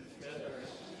kingdom.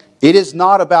 It is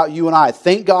not about you and I.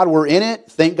 Thank God we're in it.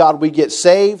 Thank God we get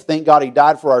saved. Thank God He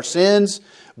died for our sins.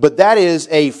 But that is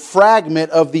a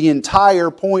fragment of the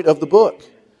entire point of the book.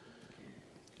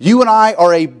 You and I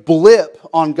are a blip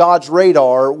on God's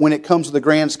radar when it comes to the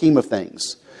grand scheme of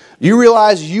things. You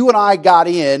realize you and I got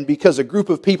in because a group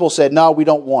of people said, no, we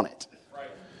don't want it.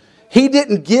 He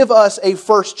didn't give us a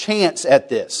first chance at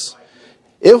this.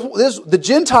 The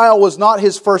Gentile was not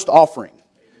His first offering.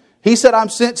 He said, I'm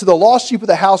sent to the lost sheep of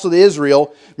the house of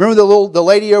Israel. Remember the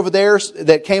lady over there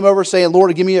that came over saying,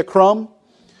 Lord, give me a crumb?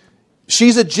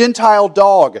 She's a Gentile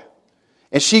dog.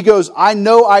 And she goes, I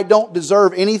know I don't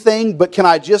deserve anything, but can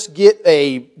I just get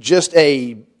a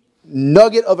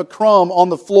nugget of a crumb on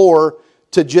the floor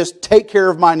to just take care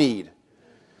of my need?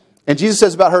 And Jesus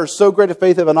says about her, so great a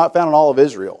faith have I not found in all of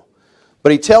Israel.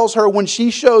 But He tells her when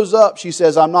she shows up, she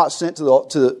says, I'm not sent to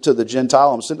the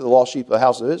Gentile, I'm sent to the lost sheep of the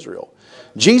house of Israel.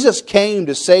 Jesus came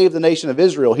to save the nation of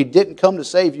Israel. He didn't come to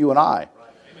save you and I.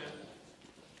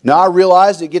 Now I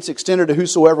realize it gets extended to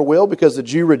whosoever will because the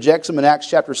Jew rejects Him in Acts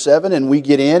chapter 7 and we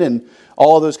get in and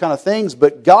all of those kind of things.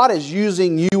 But God is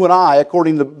using you and I,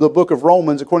 according to the book of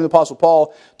Romans, according to the Apostle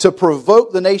Paul, to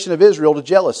provoke the nation of Israel to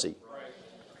jealousy.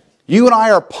 You and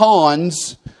I are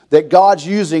pawns that God's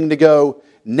using to go,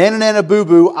 nana nana boo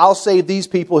boo, I'll save these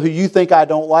people who you think I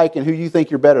don't like and who you think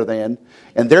you're better than.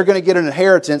 And they're going to get an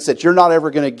inheritance that you're not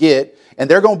ever going to get. And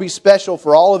they're going to be special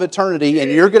for all of eternity. And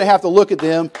you're going to have to look at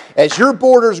them. As your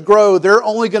borders grow, they're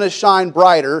only going to shine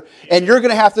brighter. And you're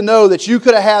going to have to know that you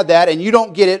could have had that and you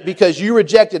don't get it because you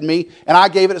rejected me and I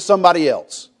gave it to somebody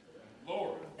else.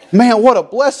 Man, what a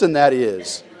blessing that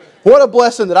is. What a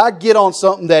blessing that I get on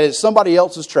something that is somebody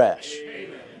else's trash.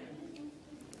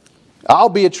 I'll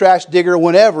be a trash digger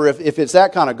whenever if it's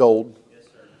that kind of gold.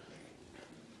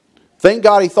 Thank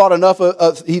God He thought enough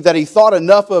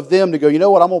of them to go, you know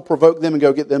what, I'm going to provoke them and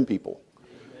go get them people.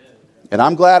 And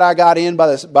I'm glad I got in by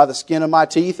the skin of my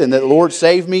teeth and that the Lord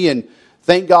saved me and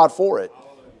thank God for it.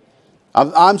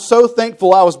 I'm so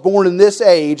thankful I was born in this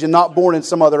age and not born in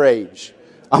some other age.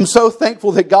 I'm so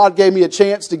thankful that God gave me a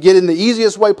chance to get in the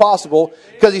easiest way possible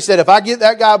because He said if I get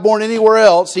that guy born anywhere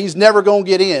else, he's never going to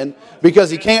get in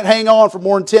because he can't hang on for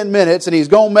more than 10 minutes and he's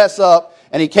going to mess up.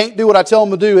 And he can't do what I tell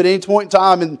him to do at any point in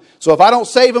time. And so if I don't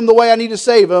save him the way I need to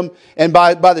save him, and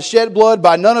by the shed blood,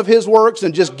 by none of his works,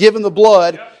 and just give him the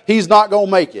blood, he's not going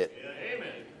to make it.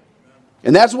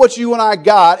 And that's what you and I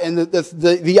got. And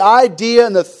the idea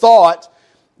and the thought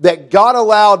that God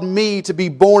allowed me to be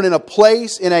born in a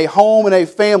place, in a home, in a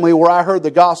family where I heard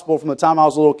the gospel from the time I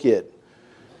was a little kid.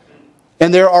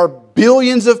 And there are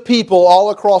billions of people all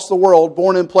across the world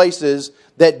born in places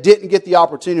that didn't get the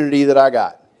opportunity that I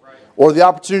got. Or the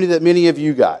opportunity that many of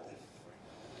you got.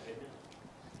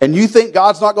 And you think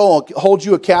God's not going to hold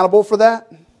you accountable for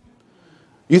that?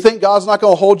 You think God's not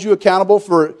going to hold you accountable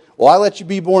for, well, I let you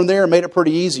be born there and made it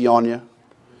pretty easy on you.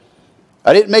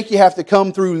 I didn't make you have to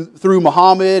come through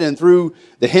Muhammad and through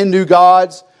the Hindu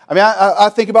gods. I mean, I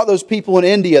think about those people in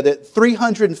India, that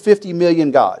 350 million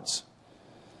gods.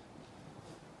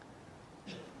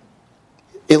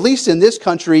 At least in this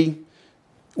country,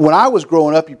 when I was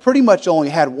growing up, you pretty much only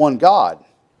had one God.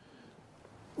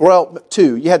 Well,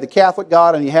 two. You had the Catholic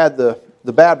God and you had the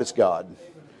Baptist God.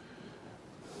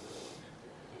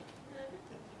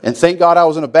 And thank God I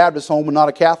was in a Baptist home and not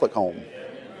a Catholic home.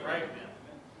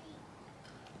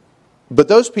 But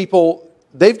those people,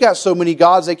 they've got so many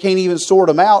gods they can't even sort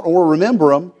them out or remember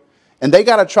them. And they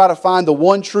got to try to find the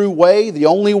one true way, the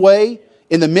only way,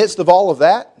 in the midst of all of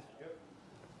that.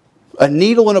 A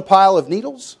needle in a pile of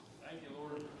needles?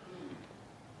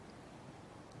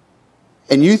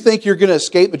 And you think you're going to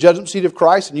escape the judgment seat of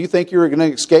Christ, and you think you're going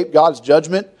to escape God's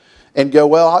judgment and go,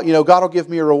 well, you know, God will give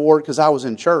me a reward because I was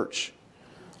in church.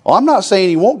 Well, I'm not saying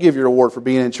He won't give you a reward for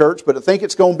being in church, but to think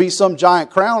it's going to be some giant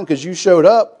crown because you showed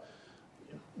up,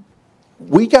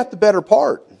 we got the better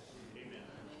part.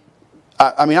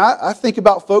 I think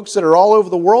about folks that are all over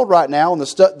the world right now, and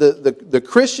the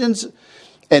Christians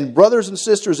and brothers and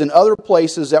sisters in other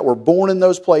places that were born in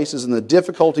those places and the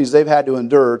difficulties they've had to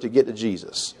endure to get to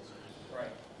Jesus.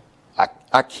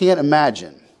 I can't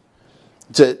imagine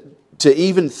to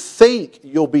even think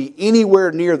you'll be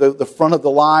anywhere near the front of the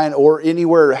line or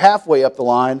anywhere halfway up the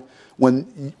line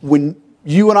when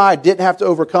you and I didn't have to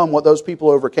overcome what those people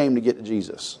overcame to get to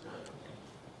Jesus.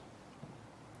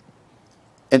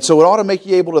 And so it ought to make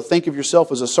you able to think of yourself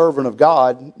as a servant of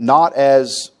God, not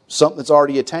as something that's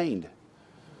already attained.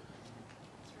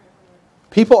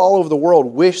 People all over the world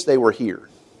wish they were here.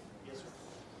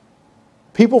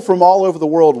 People from all over the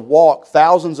world walk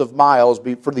thousands of miles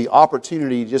for the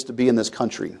opportunity just to be in this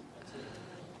country.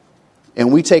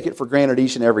 And we take it for granted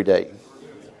each and every day.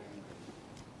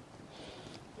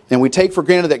 And we take for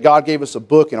granted that God gave us a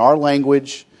book in our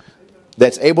language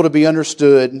that's able to be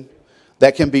understood,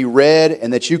 that can be read,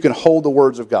 and that you can hold the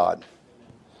words of God.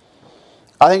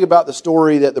 I think about the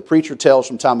story that the preacher tells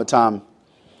from time to time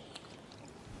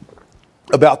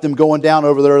about them going down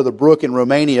over there to the brook in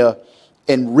Romania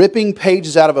and ripping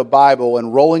pages out of a Bible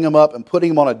and rolling them up and putting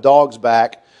them on a dog's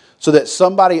back so that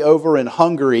somebody over in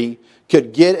Hungary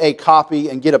could get a copy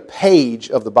and get a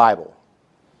page of the Bible.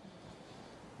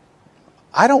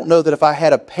 I don't know that if I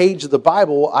had a page of the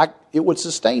Bible, it would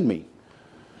sustain me.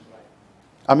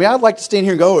 I mean, I'd like to stand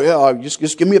here and go, oh, yeah,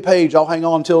 just give me a page. I'll hang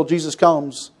on until Jesus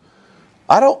comes.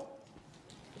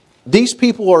 These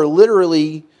people are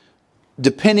literally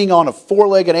depending on a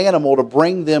four-legged animal to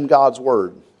bring them God's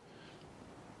Word.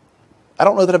 I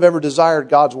don't know that I've ever desired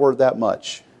God's Word that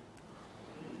much.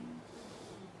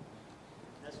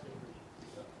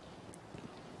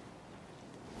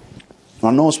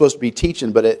 I know I'm supposed to be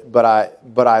teaching, but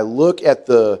I look at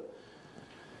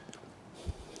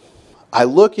I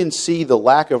look and see the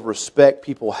lack of respect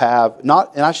people have, and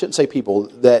I shouldn't say people,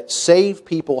 that saved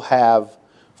people have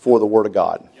for the Word of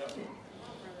God.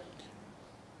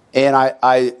 And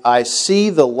I see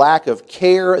the lack of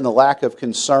care and the lack of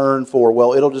concern for,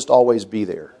 well, it'll just always be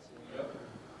there.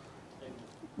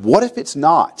 What if it's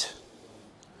not?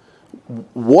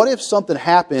 What if something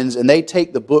happens and they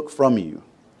take the book from you?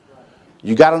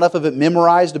 You got enough of it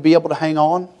memorized to be able to hang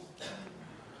on?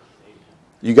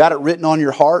 You got it written on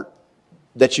your heart?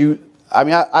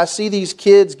 I see these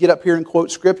kids get up here and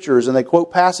quote scriptures and they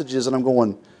quote passages and I'm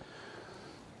going,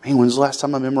 man, when's the last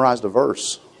time I memorized a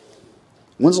verse?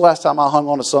 When's the last time I hung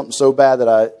on to something so bad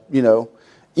that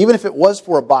even if it was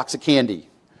for a box of candy?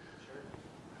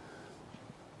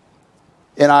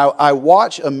 And I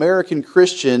watch American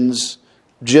Christians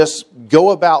just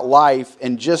go about life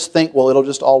and just think, well, it'll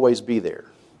just always be there.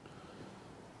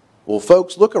 Well,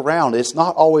 folks, look around. It's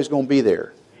not always going to be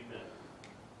there. Amen.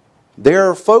 There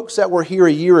are folks that were here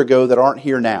a year ago that aren't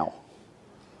here now.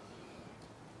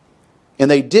 And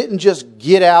they didn't just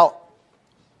get out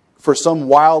for some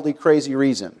wildly crazy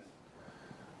reason.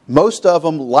 Most of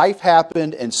them, life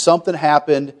happened and something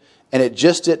happened and it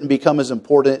just didn't become as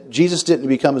important. Jesus didn't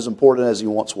become as important as He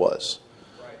once was.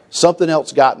 Right. Something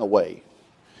else got in the way.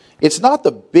 It's not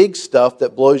the big stuff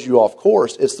that blows you off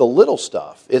course. It's the little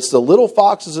stuff. It's the little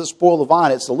foxes that spoil the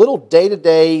vine. It's the little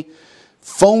day-to-day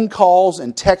phone calls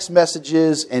and text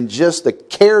messages and just the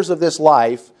cares of this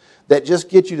life that just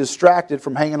get you distracted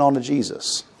from hanging on to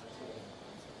Jesus.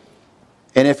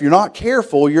 And if you're not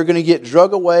careful, you're going to get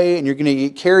drug away and you're going to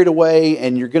get carried away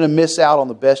and you're going to miss out on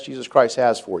the best Jesus Christ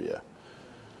has for you.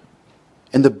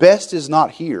 And the best is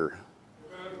not here.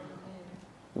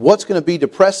 What's going to be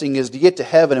depressing is to get to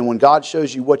heaven and when God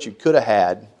shows you what you could have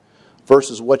had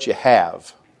versus what you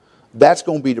have, that's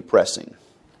going to be depressing.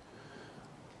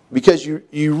 Because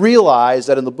you realize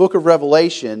that in the book of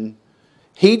Revelation,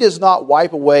 He does not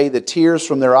wipe away the tears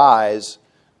from their eyes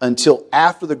until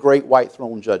after the great white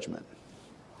throne judgment.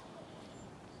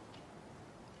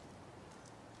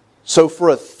 So for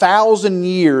 1,000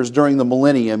 years during the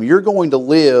millennium, you're going to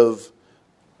live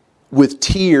with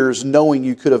tears knowing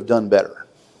you could have done better.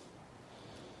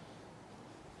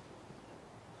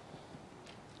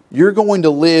 You're going to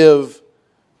live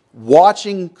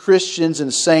watching Christians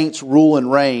and saints rule and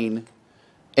reign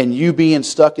and you being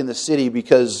stuck in the city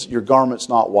because your garment's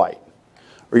not white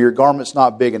or your garment's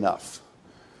not big enough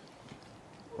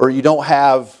or you don't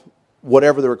have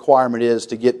whatever the requirement is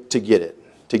to get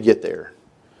there.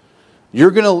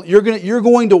 You're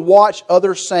going to watch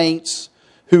other saints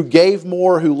who gave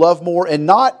more, who love more, and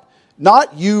not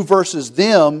you versus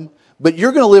them, but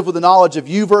you're going to live with the knowledge of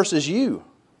you versus you.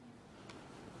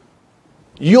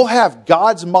 You'll have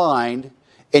God's mind,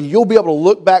 and you'll be able to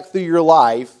look back through your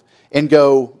life and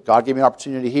go, God gave me an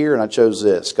opportunity here, and I chose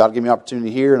this. God gave me an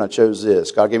opportunity here, and I chose this.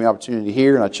 God gave me an opportunity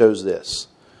here, and I chose this.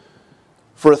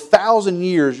 For 1,000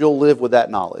 years, you'll live with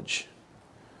that knowledge.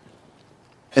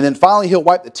 And then finally, He'll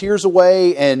wipe the tears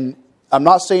away. And I'm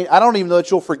not saying, I don't even know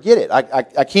that you'll forget it.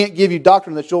 I can't give you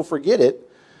doctrine that you'll forget it,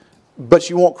 but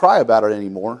you won't cry about it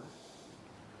anymore.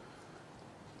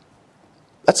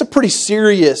 That's a pretty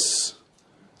serious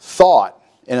thought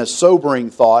and a sobering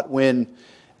thought and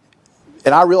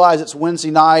I realize it's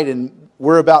Wednesday night and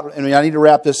I need to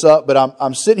wrap this up, but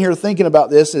I'm sitting here thinking about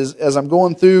this as I'm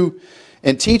going through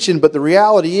and teaching, but the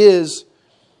reality is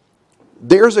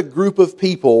there's a group of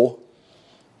people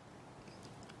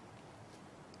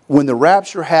when the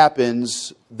rapture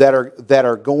happens that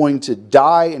are going to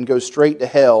die and go straight to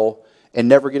hell and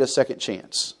never get a second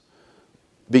chance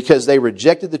because they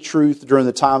rejected the truth during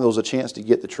the time there was a chance to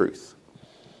get the truth.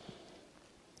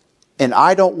 And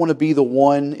I don't want to be the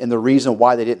one and the reason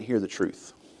why they didn't hear the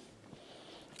truth.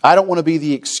 I don't want to be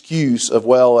the excuse of,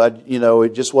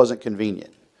 it just wasn't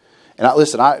convenient.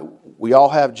 And we all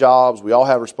have jobs, we all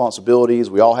have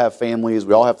responsibilities, we all have families,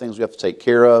 we all have things we have to take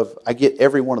care of. I get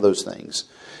every one of those things.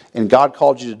 And God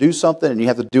called you to do something and you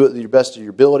have to do it to the best of your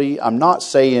ability. I'm not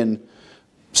saying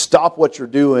stop what you're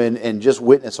doing and just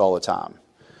witness all the time.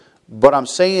 But I'm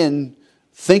saying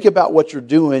think about what you're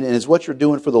doing, and is what you're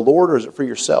doing for the Lord or is it for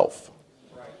yourself?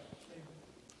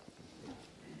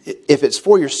 If it's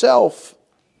for yourself,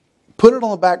 put it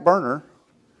on the back burner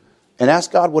and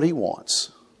ask God what He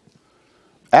wants.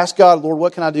 Ask God, Lord,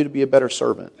 what can I do to be a better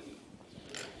servant?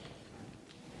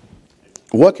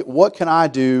 What can I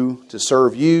do to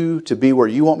serve You, to be where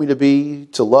You want me to be,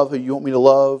 to love who You want me to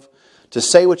love, to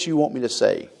say what You want me to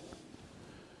say?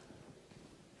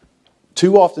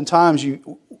 Too often times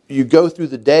you go through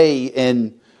the day,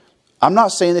 and I'm not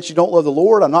saying that you don't love the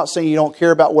Lord. I'm not saying you don't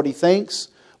care about what He thinks.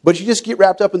 But you just get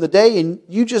wrapped up in the day, and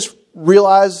you just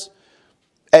realize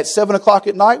at 7 o'clock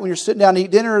at night when you're sitting down to eat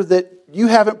dinner that you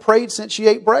haven't prayed since you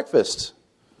ate breakfast.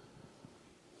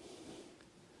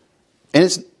 And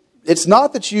it's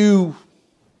not that you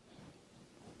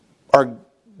are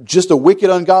just a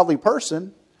wicked, ungodly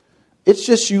person. It's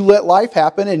just you let life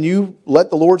happen and you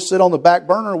let the Lord sit on the back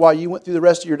burner while you went through the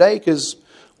rest of your day because,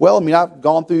 I've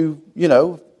gone through,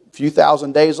 a few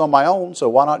thousand days on my own, so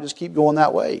why not just keep going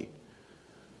that way?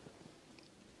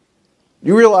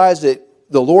 You realize that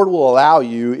the Lord will allow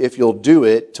you, if you'll do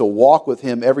it, to walk with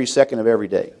Him every second of every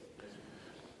day.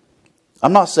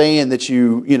 I'm not saying that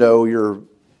you're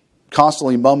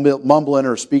constantly mumbling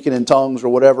or speaking in tongues or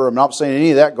whatever. I'm not saying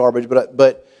any of that garbage,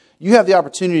 but you have the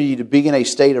opportunity to be in a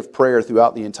state of prayer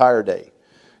throughout the entire day.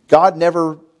 God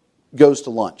never goes to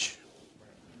lunch.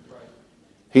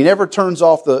 He never turns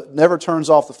off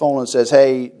the phone and says,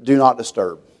 "Hey, do not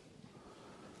disturb."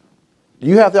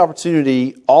 You have the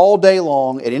opportunity all day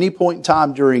long at any point in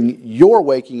time during your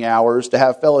waking hours to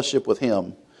have fellowship with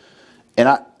Him. And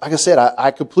like I said, I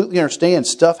completely understand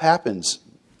stuff happens.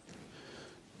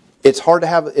 It's hard to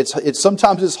have.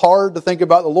 Sometimes it's hard to think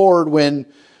about the Lord when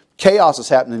chaos is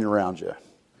happening around you.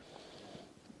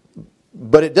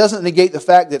 But it doesn't negate the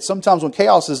fact that sometimes when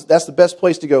chaos is, that's the best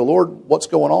place to go. Lord, what's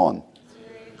going on?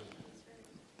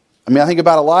 I think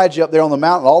about Elijah up there on the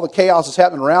mountain. All the chaos is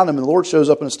happening around him, and the Lord shows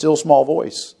up in a still small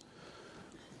voice.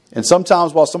 And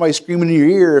sometimes while somebody's screaming in your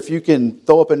ear, if you can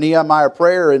throw up a Nehemiah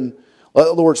prayer and, Let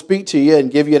the Lord speak to you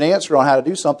and give you an answer on how to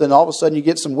do something. And all of a sudden you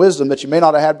get some wisdom that you may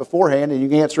not have had beforehand, and you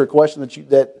can answer a question that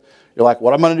you're like,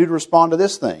 what am I going to do to respond to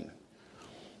this thing?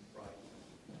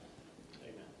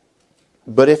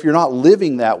 But if you're not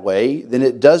living that way, then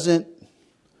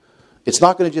it's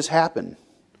not going to just happen.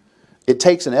 It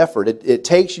takes an effort. It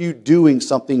takes you doing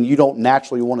something you don't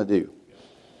naturally want to do.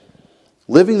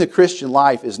 Living the Christian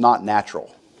life is not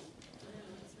natural.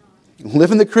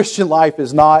 Living the Christian life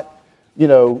is not,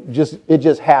 it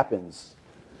just happens.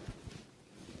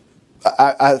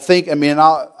 I think,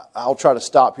 I'll try to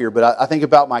stop here, but I think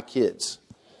about my kids.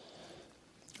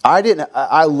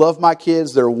 I love my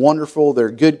kids. They're wonderful.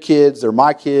 They're good kids. They're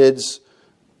my kids.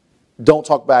 Don't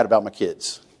talk bad about my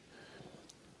kids.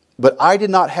 But I did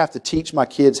not have to teach my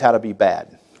kids how to be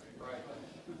bad.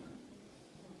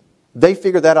 They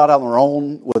figured that out on their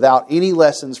own without any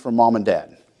lessons from mom and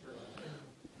dad.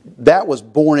 That was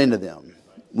born into them.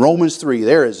 Romans 3,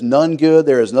 there is none good,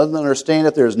 there is none that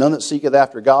understandeth, there is none that seeketh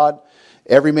after God.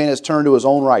 Every man has turned to his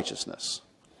own righteousness.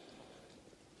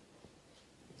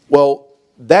 Well,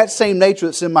 that same nature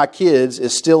that's in my kids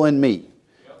is still in me.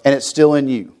 And it's still in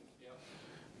you.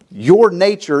 Your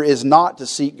nature is not to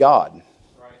seek God.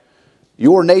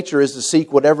 Your nature is to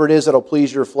seek whatever it is that will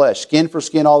please your flesh. Skin for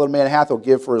skin, all that a man hath will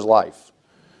give for his life.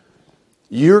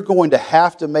 You're going to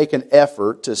have to make an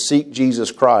effort to seek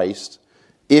Jesus Christ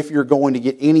if you're going to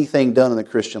get anything done in the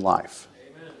Christian life.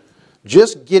 Amen.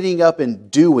 Just getting up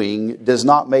and doing does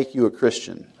not make you a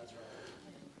Christian.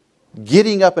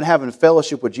 Getting up and having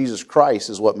fellowship with Jesus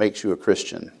Christ is what makes you a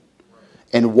Christian.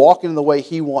 And walking in the way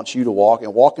He wants you to walk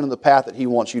and walking in the path that He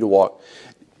wants you to walk.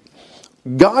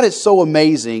 God is so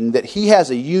amazing that He has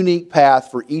a unique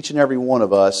path for each and every one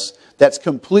of us that's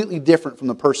completely different from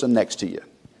the person next to you.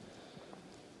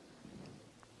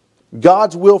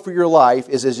 God's will for your life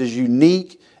is as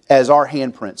unique as our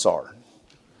handprints are.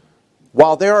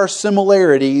 While there are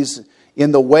similarities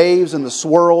in the waves and the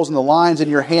swirls and the lines in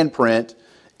your handprint,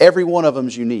 every one of them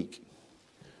is unique.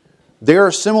 There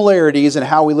are similarities in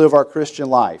how we live our Christian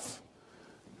life.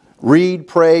 Read,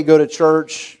 pray, go to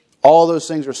church. All those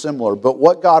things are similar, but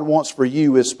what God wants for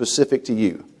you is specific to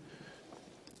you.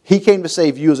 He came to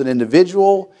save you as an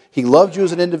individual. He loved you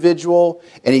as an individual,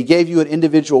 and He gave you an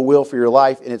individual will for your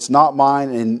life, and it's not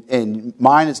mine, and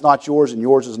mine is not yours, and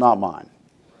yours is not mine.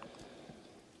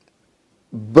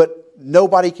 But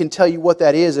nobody can tell you what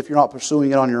that is if you're not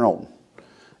pursuing it on your own.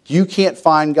 You can't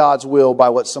find God's will by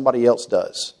what somebody else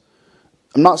does.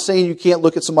 I'm not saying you can't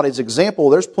look at somebody's example.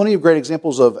 There's plenty of great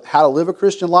examples of how to live a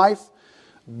Christian life.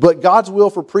 But God's will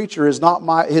for preacher is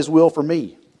not His will for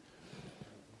me.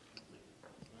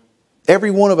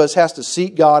 Every one of us has to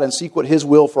seek God and seek what His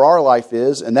will for our life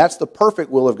is. And that's the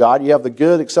perfect will of God. You have the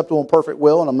good, acceptable, and perfect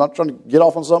will. And I'm not trying to get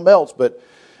off on something else. But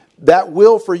that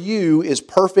will for you is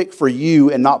perfect for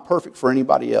you and not perfect for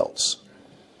anybody else.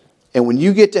 And when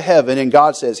you get to heaven and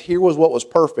God says, here was what was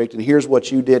perfect and here's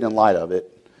what you did in light of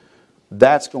it,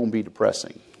 that's going to be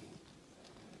depressing.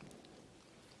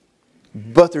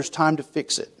 But there's time to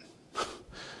fix it.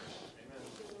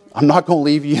 I'm not going to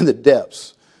leave you in the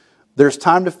depths. There's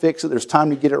time to fix it. There's time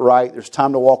to get it right. There's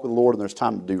time to walk with the Lord, and there's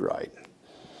time to do right.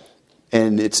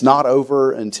 And it's not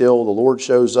over until the Lord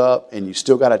shows up, and you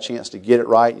still got a chance to get it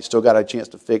right. You still got a chance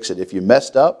to fix it. If you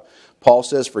messed up, Paul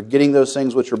says, forgetting those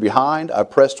things which are behind, I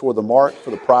press toward the mark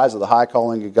for the prize of the high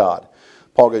calling of God.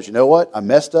 Paul goes, you know what? I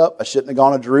messed up. I shouldn't have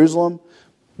gone to Jerusalem,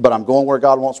 but I'm going where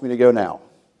God wants me to go now.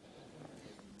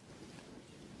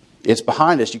 It's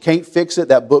behind us. You can't fix it.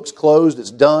 That book's closed. It's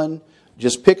done.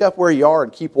 Just pick up where you are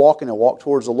and keep walking and walk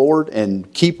towards the Lord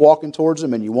and keep walking towards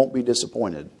Him and you won't be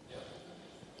disappointed.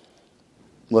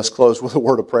 Let's close with a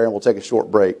word of prayer and we'll take a short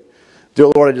break.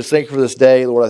 Dear Lord, I just thank you for this day. Lord,